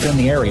dealerships in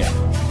the area.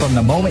 From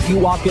the moment you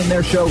walk in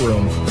their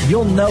showroom,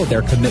 you'll know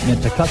their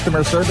commitment to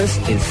customer service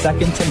is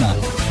second to none.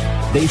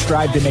 They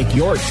strive to make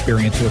your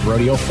experience with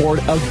Rodeo Ford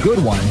a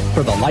good one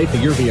for the life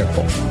of your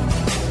vehicle.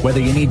 Whether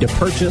you need to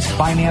purchase,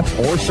 finance,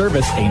 or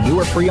service a new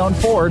or pre-owned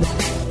Ford,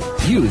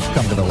 you've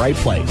come to the right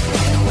place.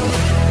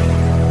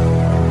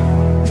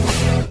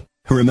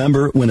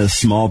 Remember when a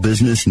small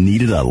business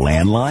needed a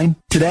landline?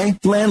 Today,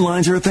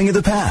 landlines are a thing of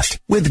the past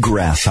with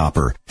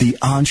Grasshopper, the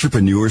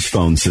entrepreneur's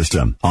phone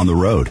system. On the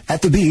road,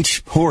 at the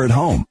beach, or at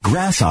home,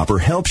 Grasshopper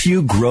helps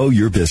you grow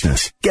your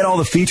business. Get all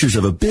the features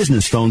of a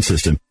business phone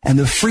system and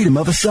the freedom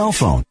of a cell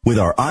phone with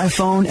our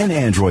iPhone and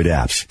Android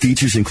apps.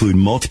 Features include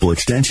multiple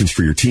extensions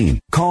for your team,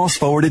 calls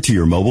forwarded to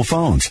your mobile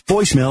phones,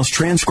 voicemails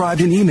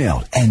transcribed and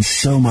emailed, and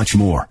so much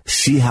more.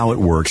 See how it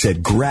works at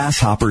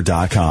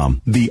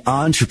grasshopper.com, the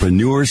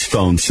entrepreneur's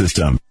phone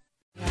system.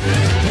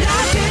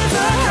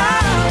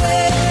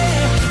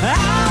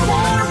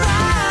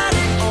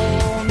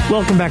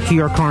 Welcome back to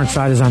Your Car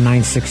Insiders on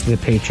 960 The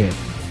Patriot.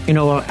 You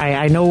know,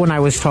 I know when I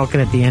was talking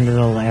at the end of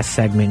the last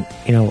segment,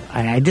 you know,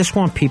 I just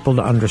want people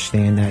to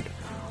understand that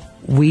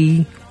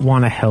we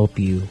want to help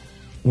you.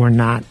 We're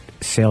not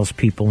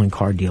salespeople in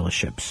car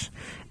dealerships.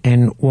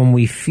 And when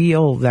we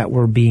feel that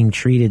we're being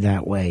treated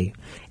that way,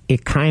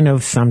 it kind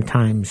of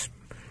sometimes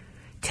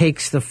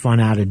takes the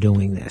fun out of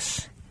doing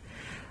this.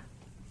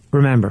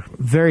 Remember,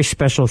 very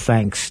special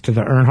thanks to the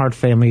Earnhardt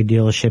family of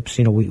dealerships.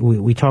 You know,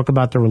 we talk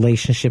about the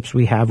relationships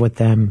we have with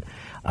them,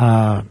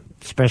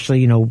 especially,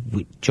 you know,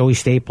 Joey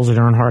Staples at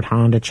Earnhardt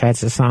Honda, Chad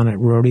Sasson at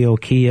Rodeo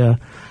Kia,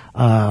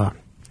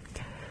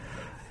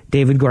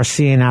 David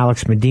Garcia and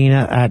Alex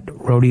Medina at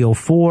Rodeo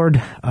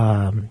Ford,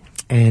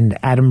 and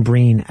Adam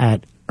Breen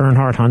at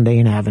Earnhardt Hyundai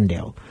in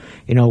Avondale.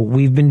 You know,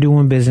 we've been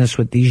doing business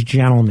with these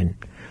gentlemen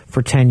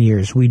for 10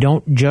 years. We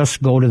don't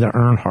just go to the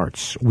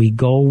Earnhardts. We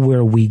go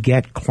where we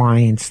get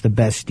clients the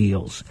best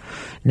deals.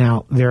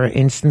 Now, there are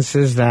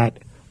instances that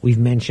we've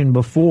mentioned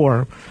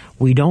before.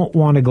 We don't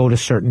want to go to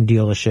certain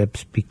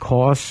dealerships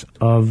because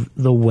of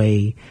the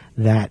way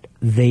that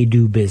they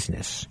do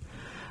business.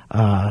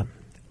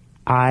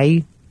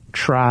 I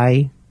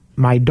try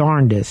my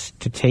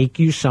darndest to take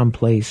you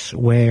someplace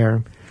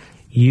where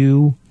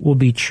you will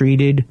be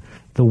treated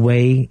the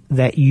way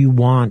that you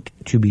want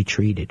to be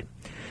treated.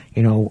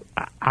 You know,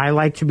 I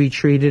like to be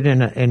treated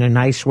in a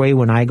nice way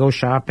when I go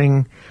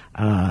shopping.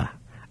 I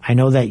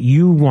know that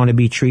you want to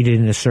be treated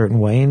in a certain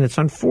way, and it's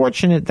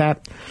unfortunate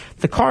that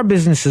the car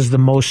business is the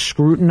most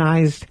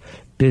scrutinized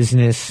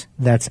business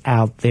that's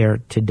out there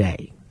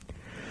today.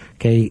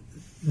 Okay,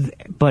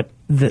 but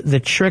the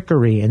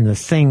trickery and the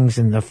things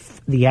and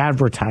the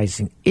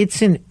advertising,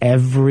 it's in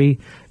every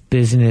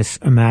business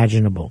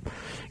imaginable.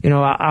 You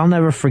know, I'll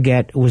never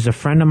forget, it was a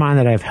friend of mine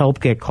that I've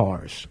helped get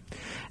cars.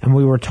 And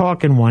we were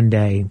talking one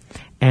day,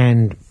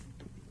 and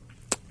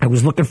I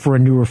was looking for a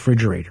new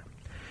refrigerator.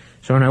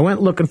 So when I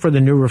went looking for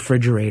the new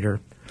refrigerator,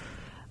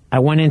 I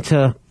went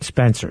into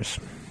Spencer's.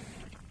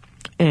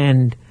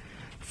 And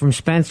from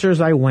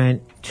Spencer's, I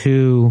went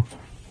to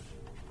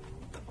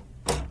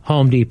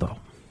Home Depot.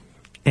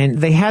 And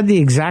they had the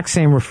exact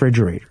same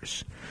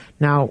refrigerators.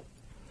 Now,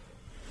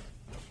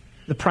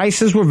 the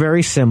prices were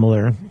very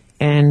similar,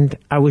 and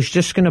I was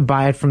just going to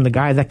buy it from the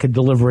guy that could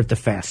deliver it the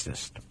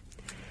fastest.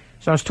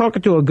 So I was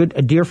talking to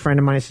a dear friend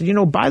of mine. I said, you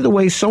know, by the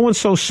way,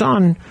 so-and-so's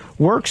son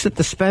works at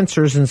the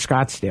Spencer's in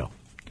Scottsdale.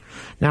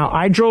 Now,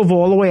 I drove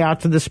all the way out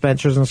to the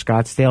Spencer's in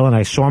Scottsdale, and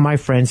I saw my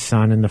friend's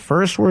son. And the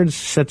first words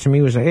said to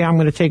me was, hey, I'm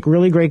going to take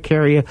really great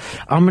care of you.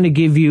 I'm going to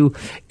give you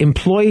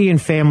employee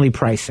and family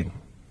pricing.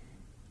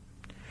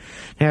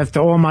 Now,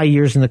 after all my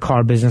years in the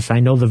car business, I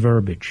know the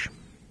verbiage.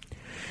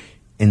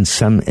 In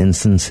some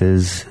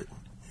instances,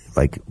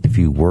 like if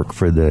you work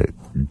for the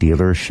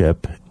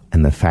dealership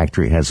and the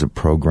factory has a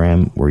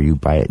program where you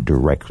buy it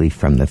directly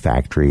from the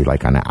factory,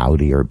 like on an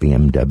Audi or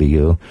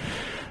BMW,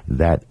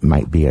 that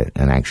might be an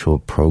actual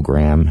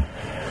program.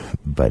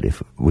 But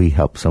if we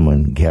help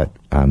someone get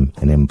an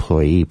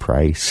employee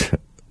price,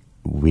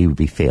 we would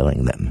be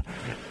failing them.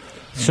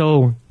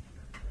 So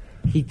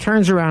he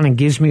turns around and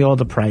gives me all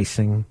the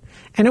pricing.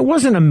 And it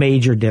wasn't a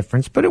major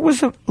difference, but it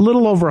was a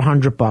little over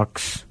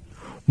 $100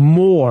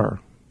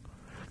 more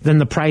than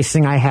the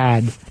pricing I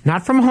had,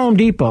 not from Home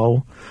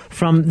Depot,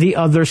 from the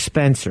other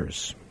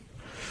Spencer's.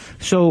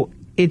 So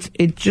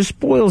it just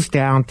boils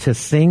down to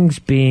things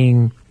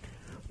being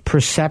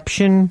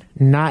perception,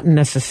 not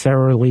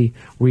necessarily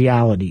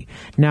reality.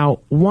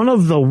 Now, one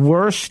of the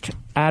worst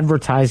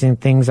advertising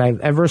things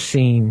I've ever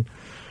seen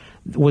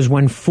was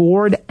when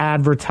Ford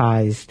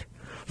advertised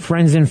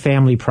friends and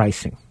family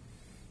pricing.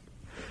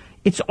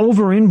 It's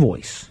over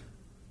invoice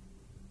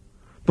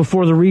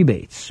before the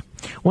rebates.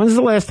 When's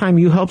the last time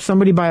you helped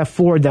somebody buy a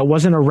Ford that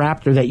wasn't a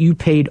Raptor that you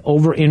paid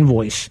over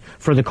invoice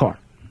for the car?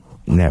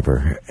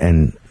 Never.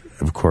 And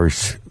of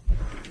course,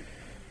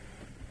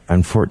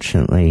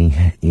 unfortunately,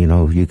 you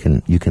know, you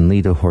can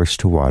lead a horse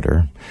to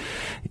water.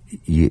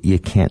 You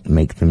can't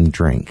make them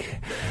drink.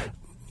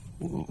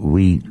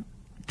 We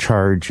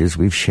charge, as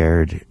we've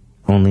shared,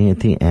 only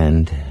at the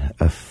end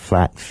a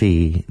flat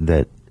fee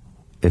that,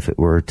 if it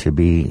were to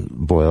be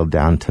boiled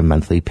down to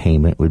monthly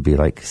payment, would be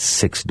like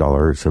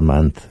 $6 a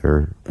month,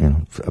 or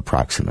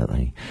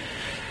approximately.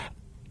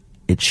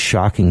 It's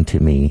shocking to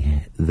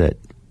me that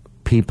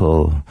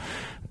people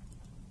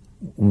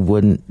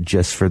wouldn't,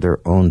 just for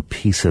their own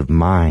peace of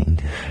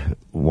mind,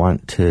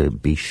 want to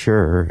be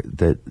sure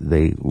that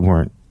they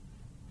weren't,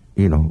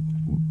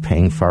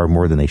 paying far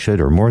more than they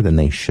should or more than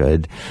they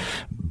should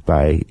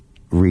by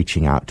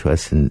reaching out to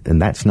us, and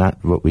that's not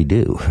what we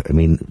do. I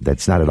mean,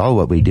 that's not at all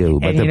what we do.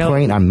 But the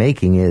point I'm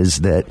making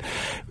is that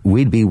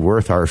we'd be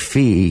worth our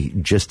fee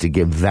just to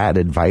give that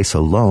advice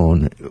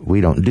alone. We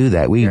don't do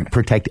that. We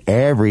protect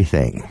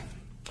everything.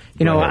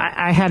 You know,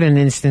 I had an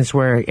instance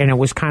where, and it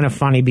was kind of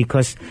funny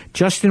because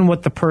just in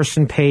what the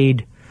person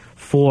paid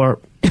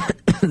for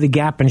the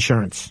gap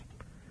insurance,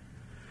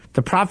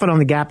 the profit on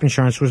the gap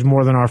insurance was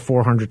more than our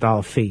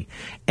 $400 fee.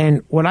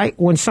 And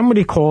when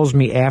somebody calls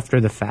me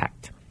after the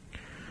fact,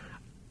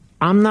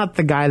 I'm not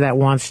the guy that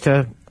wants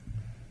to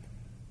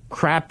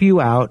crap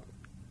you out,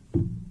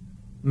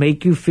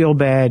 make you feel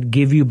bad,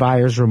 give you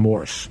buyer's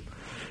remorse.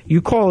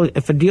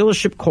 If a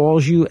dealership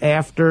calls you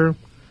after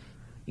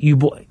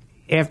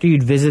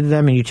you'd visited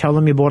them and you tell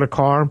them you bought a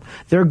car,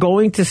 they're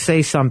going to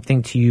say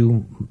something to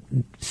you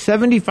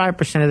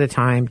 75% of the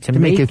time to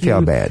make you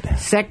feel bad.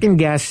 Second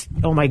guess,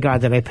 oh my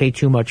God, did I pay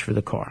too much for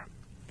the car?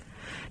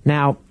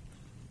 Now,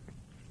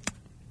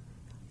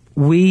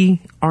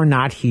 we are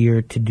not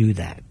here to do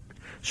that.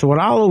 So what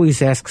I'll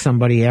always ask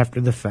somebody after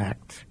the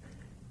fact,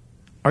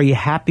 are you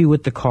happy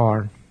with the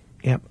car?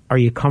 Yep. Are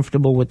you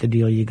comfortable with the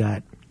deal you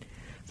got?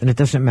 Then it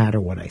doesn't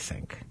matter what I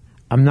think.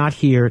 I'm not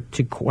here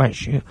to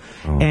question.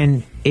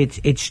 And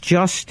it's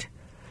just,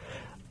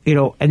 you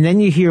know, and then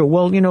you hear,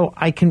 well, you know,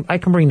 I can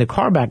bring the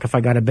car back if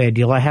I got a bad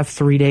deal. I have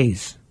 3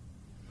 days.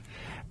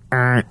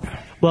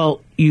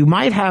 Well, you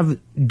might have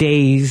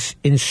days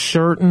in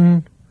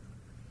certain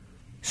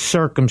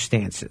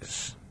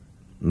circumstances.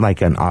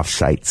 Like an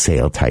off-site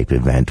sale type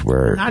event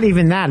where... Not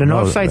even that. An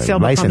off-site sale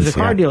becomes a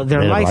car deal.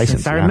 They're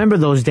licensed. I remember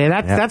those days.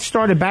 That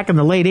started back in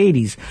the late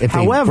 80s. If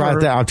they brought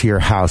that out to your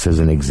house as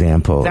an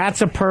example...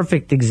 That's a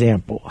perfect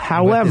example.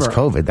 However... With this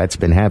COVID, that's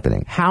been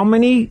happening. How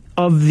many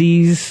of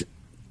these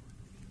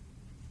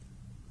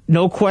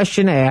no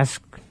question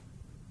asked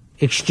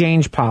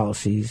exchange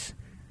policies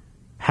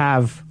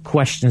have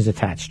questions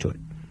attached to it?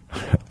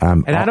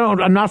 And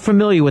I'm not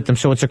familiar with them,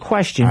 so it's a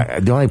question.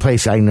 The only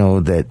place I know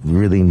that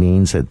really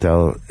means that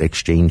they'll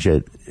exchange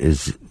it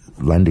is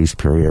Lundy's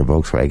Peoria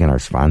Volkswagen, our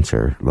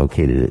sponsor,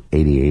 located at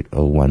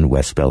 8801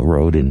 West Bell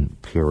Road in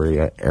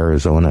Peoria,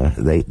 Arizona.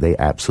 They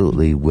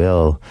absolutely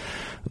will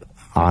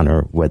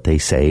honor what they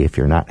say. If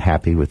you're not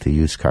happy with the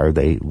used car,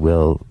 they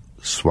will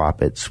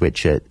swap it,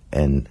 switch it,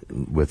 and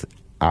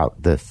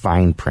without the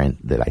fine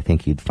print that I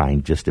think you'd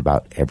find just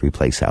about every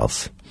place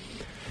else.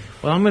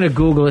 Well, I'm going to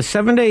Google it.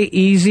 7-day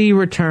easy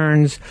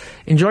returns.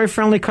 Enjoy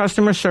friendly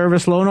customer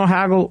service. Low no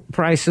haggle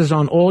prices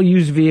on all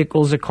used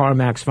vehicles at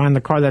CarMax. Find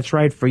the car that's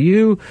right for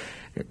you.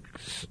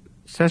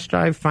 Test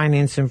drive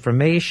finance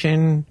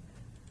information.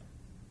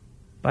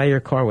 Buy your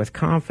car with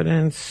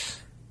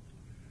confidence.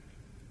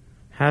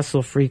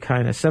 Hassle-free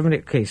kind of 7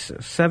 day. Okay, so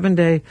 7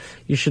 day.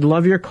 You should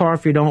love your car.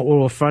 If you don't,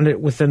 we'll refund it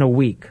within a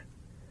week.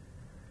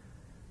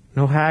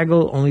 No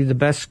haggle. Only the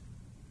best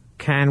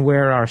can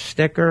wear our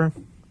sticker.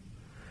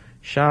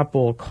 Shop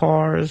all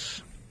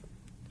cars.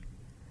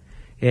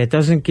 Yeah, it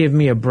doesn't give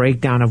me a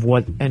breakdown of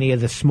what any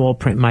of the small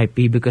print might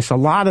be because a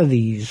lot of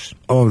these...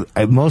 Oh,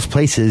 at most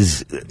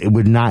places, it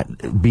would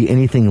not be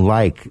anything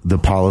like the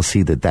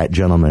policy that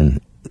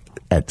gentleman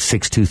at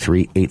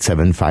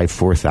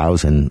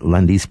 623-875-4000,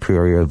 Lundy's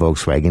Peoria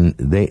Volkswagen,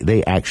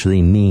 they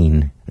actually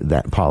mean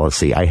that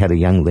policy. I had a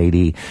young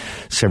lady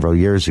several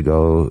years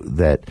ago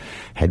that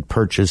had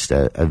purchased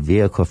a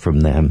vehicle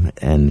from them,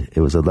 and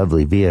it was a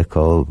lovely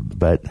vehicle,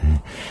 but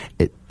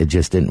it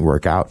just didn't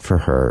work out for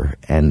her.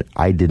 And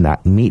I did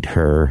not meet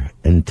her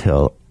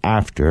until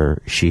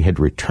after she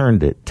had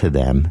returned it to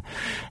them,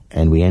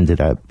 and we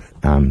ended up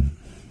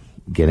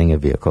getting a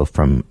vehicle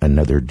from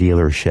another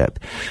dealership.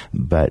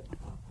 But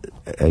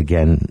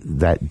again,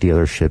 that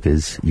dealership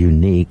is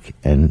unique,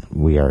 and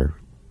we are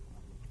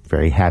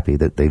very happy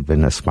that they've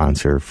been a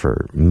sponsor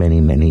for many,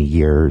 many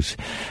years.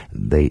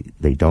 They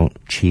don't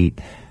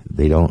cheat.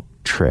 They don't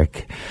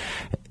trick.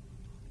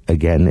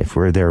 Again, if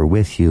we're there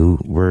with you,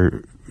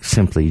 we're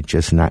simply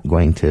just not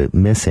going to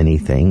miss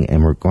anything,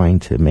 and we're going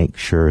to make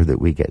sure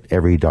that we get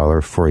every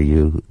dollar for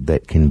you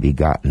that can be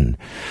gotten.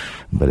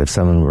 But if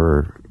someone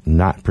were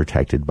not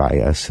protected by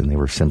us and they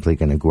were simply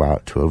going to go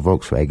out to a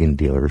Volkswagen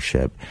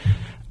dealership,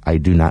 I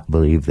do not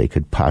believe they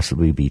could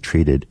possibly be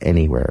treated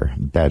anywhere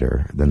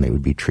better than they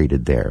would be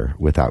treated there,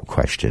 without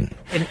question.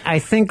 And I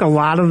think a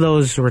lot of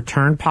those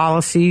return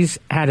policies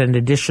had an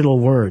additional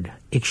word,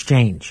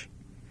 exchange.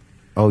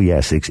 Oh,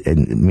 yes,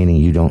 meaning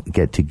you don't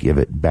get to give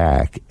it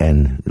back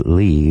and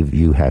leave.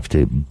 You have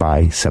to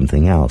buy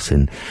something else.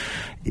 And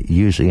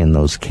usually in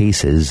those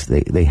cases,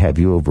 they have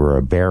you over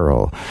a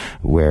barrel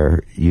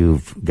where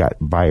you've got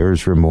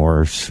buyer's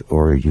remorse,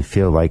 or you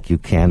feel like you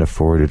can't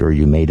afford it, or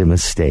you made a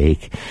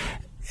mistake.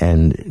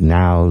 And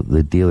now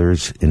the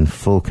dealer's in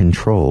full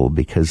control,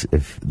 because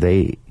if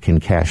they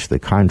can cash the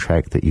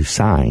contract that you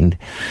signed,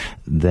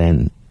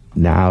 then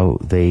now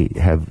they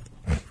have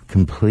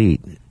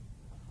complete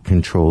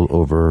control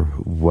over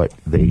what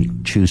they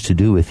choose to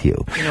do with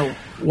you. You know,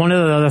 one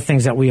of the other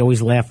things that we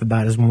always laugh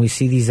about is when we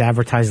see these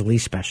advertised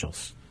lease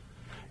specials.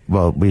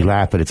 Well, we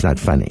laugh, but it's not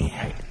funny.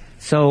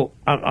 So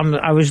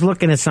I was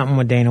looking at something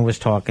when Dana was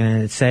talking,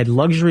 and it said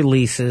luxury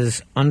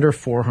leases under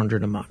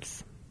 $400 a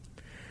month.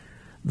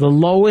 The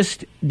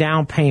lowest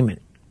down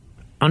payment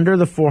under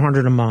the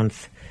 $400 a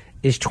month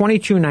is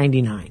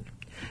 $22.99.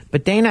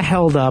 But Dana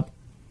held up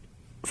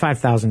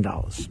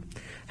 $5,000.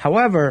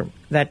 However,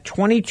 that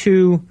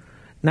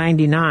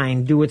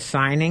 $22.99 due at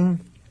signing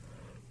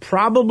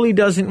probably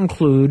doesn't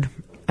include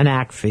an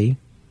AC fee.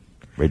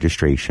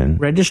 Registration.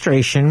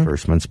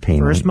 First month's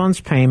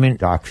payment.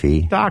 Doc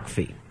fee.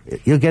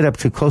 You'll get up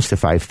to close to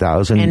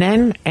 $5,000. And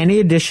then any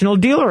additional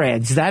dealer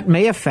ads. That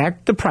may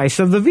affect the price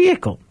of the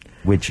vehicle.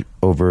 Which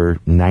over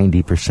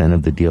 90%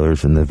 of the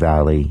dealers in the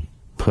Valley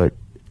put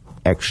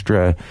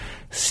extra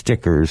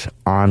stickers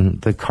on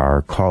the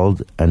car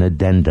called an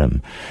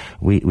addendum.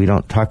 We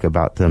don't talk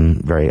about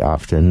them very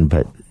often,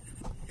 but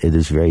it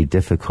is very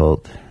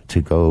difficult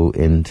to go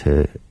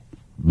into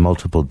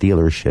multiple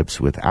dealerships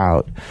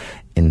without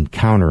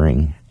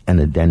encountering an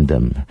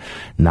addendum.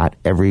 Not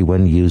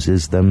everyone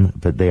uses them,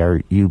 but they are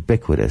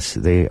ubiquitous.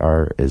 They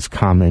are as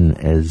common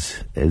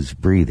as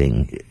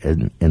breathing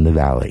in the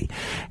Valley.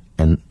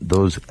 And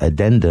those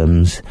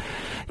addendums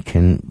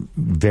can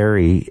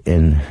vary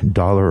in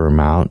dollar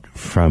amount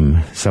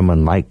from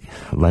someone like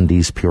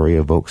Lundy's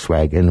Peoria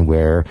Volkswagen,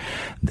 where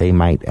they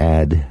might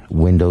add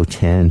window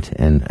tint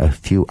and a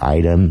few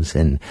items,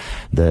 and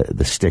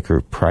the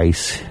sticker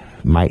price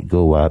might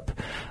go up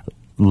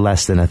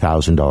less than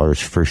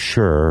 $1,000 for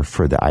sure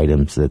for the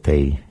items that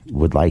they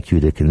would like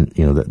you to,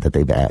 that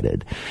they've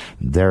added.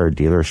 There are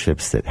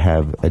dealerships that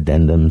have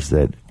addendums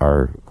that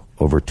are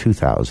over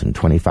 $2,000,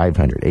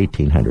 $2,500,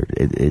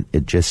 $1,800.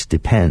 It just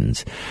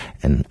depends.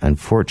 And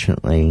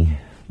unfortunately,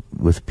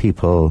 with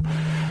people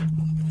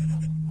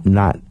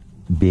not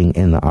being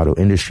in the auto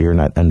industry or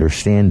not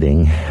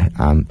understanding,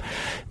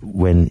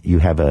 when you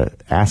have a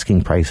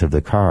asking price of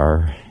the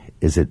car,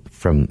 is it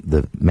from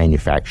the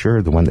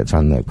manufacturer, the one that's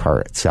on the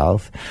car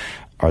itself?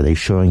 Are they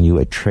showing you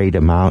a trade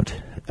amount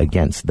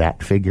against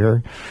that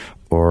figure?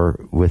 Or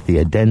with the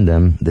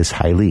addendum, this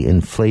highly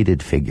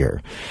inflated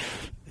figure?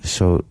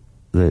 So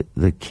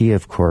the key,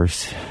 of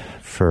course,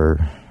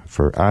 for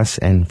us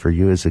and for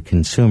you as a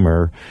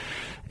consumer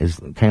is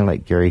kind of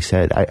like Gary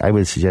said. I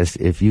would suggest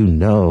if you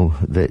know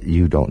that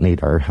you don't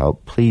need our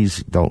help,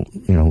 please don't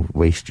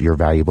waste your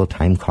valuable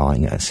time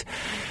calling us.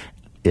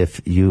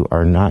 If you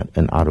are not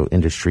an auto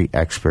industry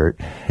expert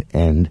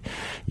and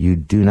you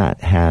do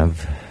not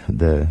have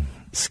the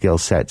skill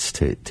sets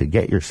to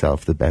get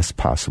yourself the best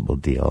possible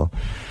deal,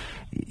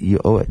 you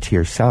owe it to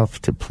yourself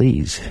to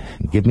please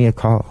give me a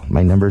call.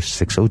 My number is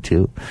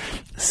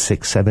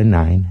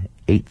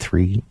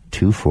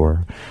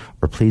 602-679-8324,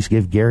 or please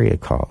give Gary a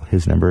call.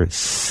 His number is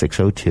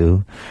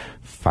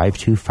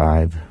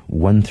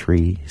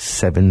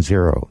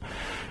 602-525-1370.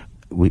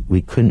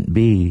 We couldn't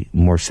be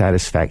more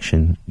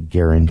satisfaction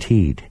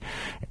guaranteed.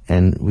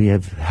 And we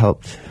have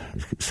helped,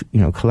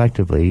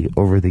 collectively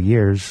over the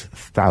years,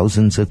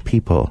 thousands of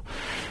people.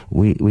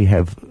 We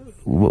have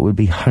what would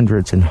be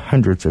hundreds and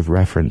hundreds of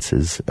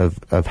references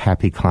of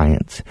happy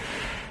clients.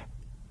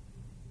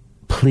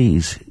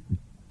 Please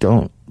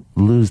don't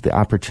lose the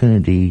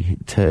opportunity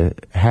to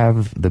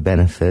have the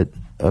benefit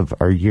of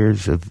our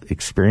years of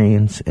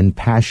experience and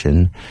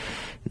passion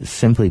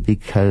simply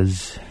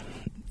because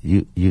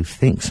you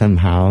think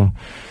somehow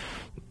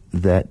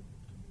that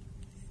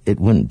it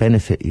wouldn't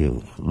benefit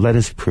you. Let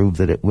us prove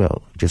that it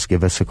will. Just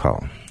give us a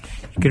call.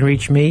 You can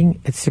reach me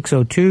at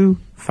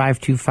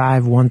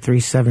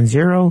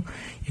 602-525-1370.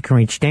 You can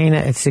reach Dana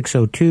at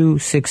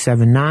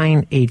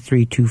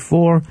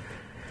 602-679-8324.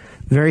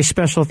 Very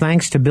special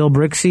thanks to Bill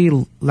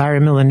Brixey, Larry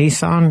Miller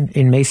Nissan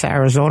in Mesa,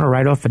 Arizona,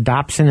 right off of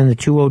Dobson in the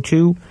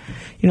 202.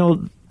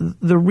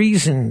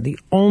 The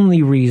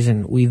only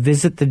reason we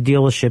visit the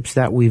dealerships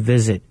that we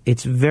visit,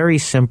 it's very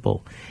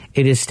simple.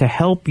 It is to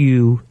help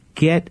you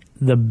get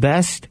the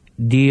best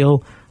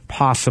deal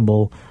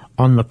possible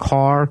on the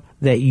car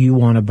that you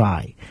want to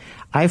buy.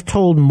 I've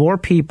told more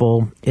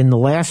people in the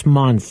last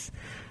month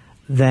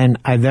than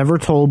I've ever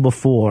told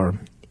before,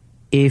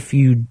 if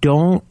you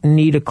don't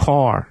need a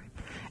car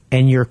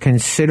and you're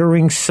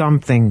considering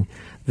something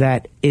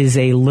that is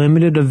a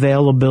limited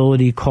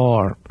availability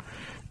car,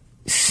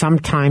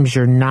 sometimes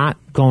you're not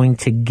going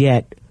to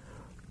get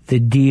the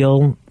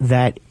deal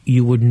that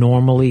you would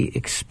normally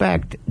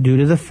expect due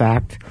to the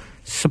fact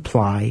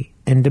supply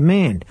and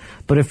demand.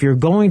 But if you're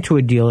going to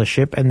a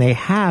dealership and they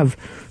have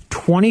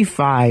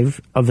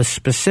 25 of a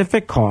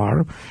specific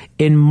car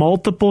in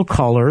multiple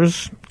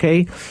colors,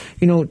 okay?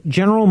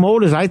 General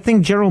Motors, I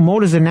think General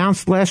Motors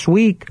announced last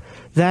week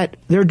that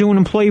they're doing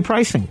employee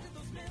pricing.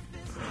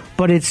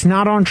 But it's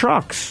not on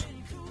trucks.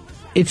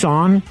 It's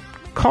on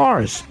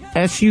cars,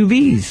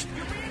 SUVs.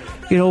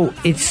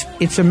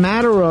 It's a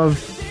matter of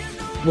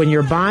when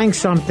you're buying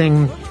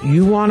something,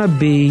 you want to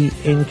be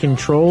in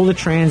control of the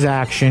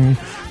transaction,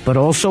 but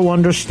also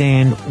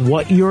understand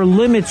what your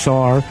limits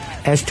are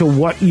as to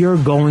what you're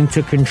going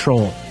to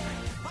control.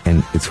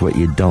 And it's what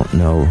you don't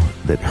know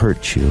that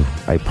hurts you.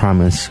 I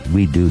promise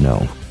we do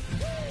know.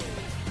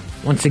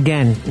 Once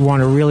again, we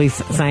want to really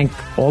thank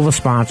all the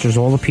sponsors,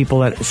 all the people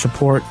that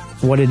support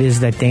what it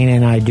is that Dana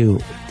and I do.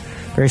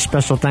 Very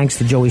special thanks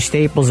to Joey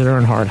Staples at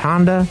Earnhardt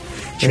Honda,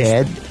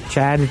 Chad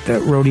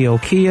at Rodeo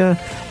Kia,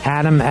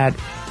 Adam at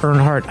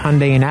Earnhardt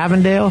Hyundai in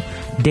Avondale,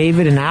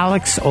 David and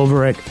Alex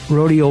over at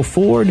Rodeo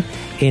Ford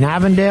in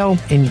Avondale,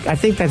 and I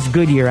think that's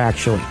Goodyear,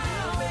 actually.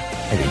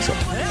 I think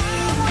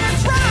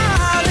so.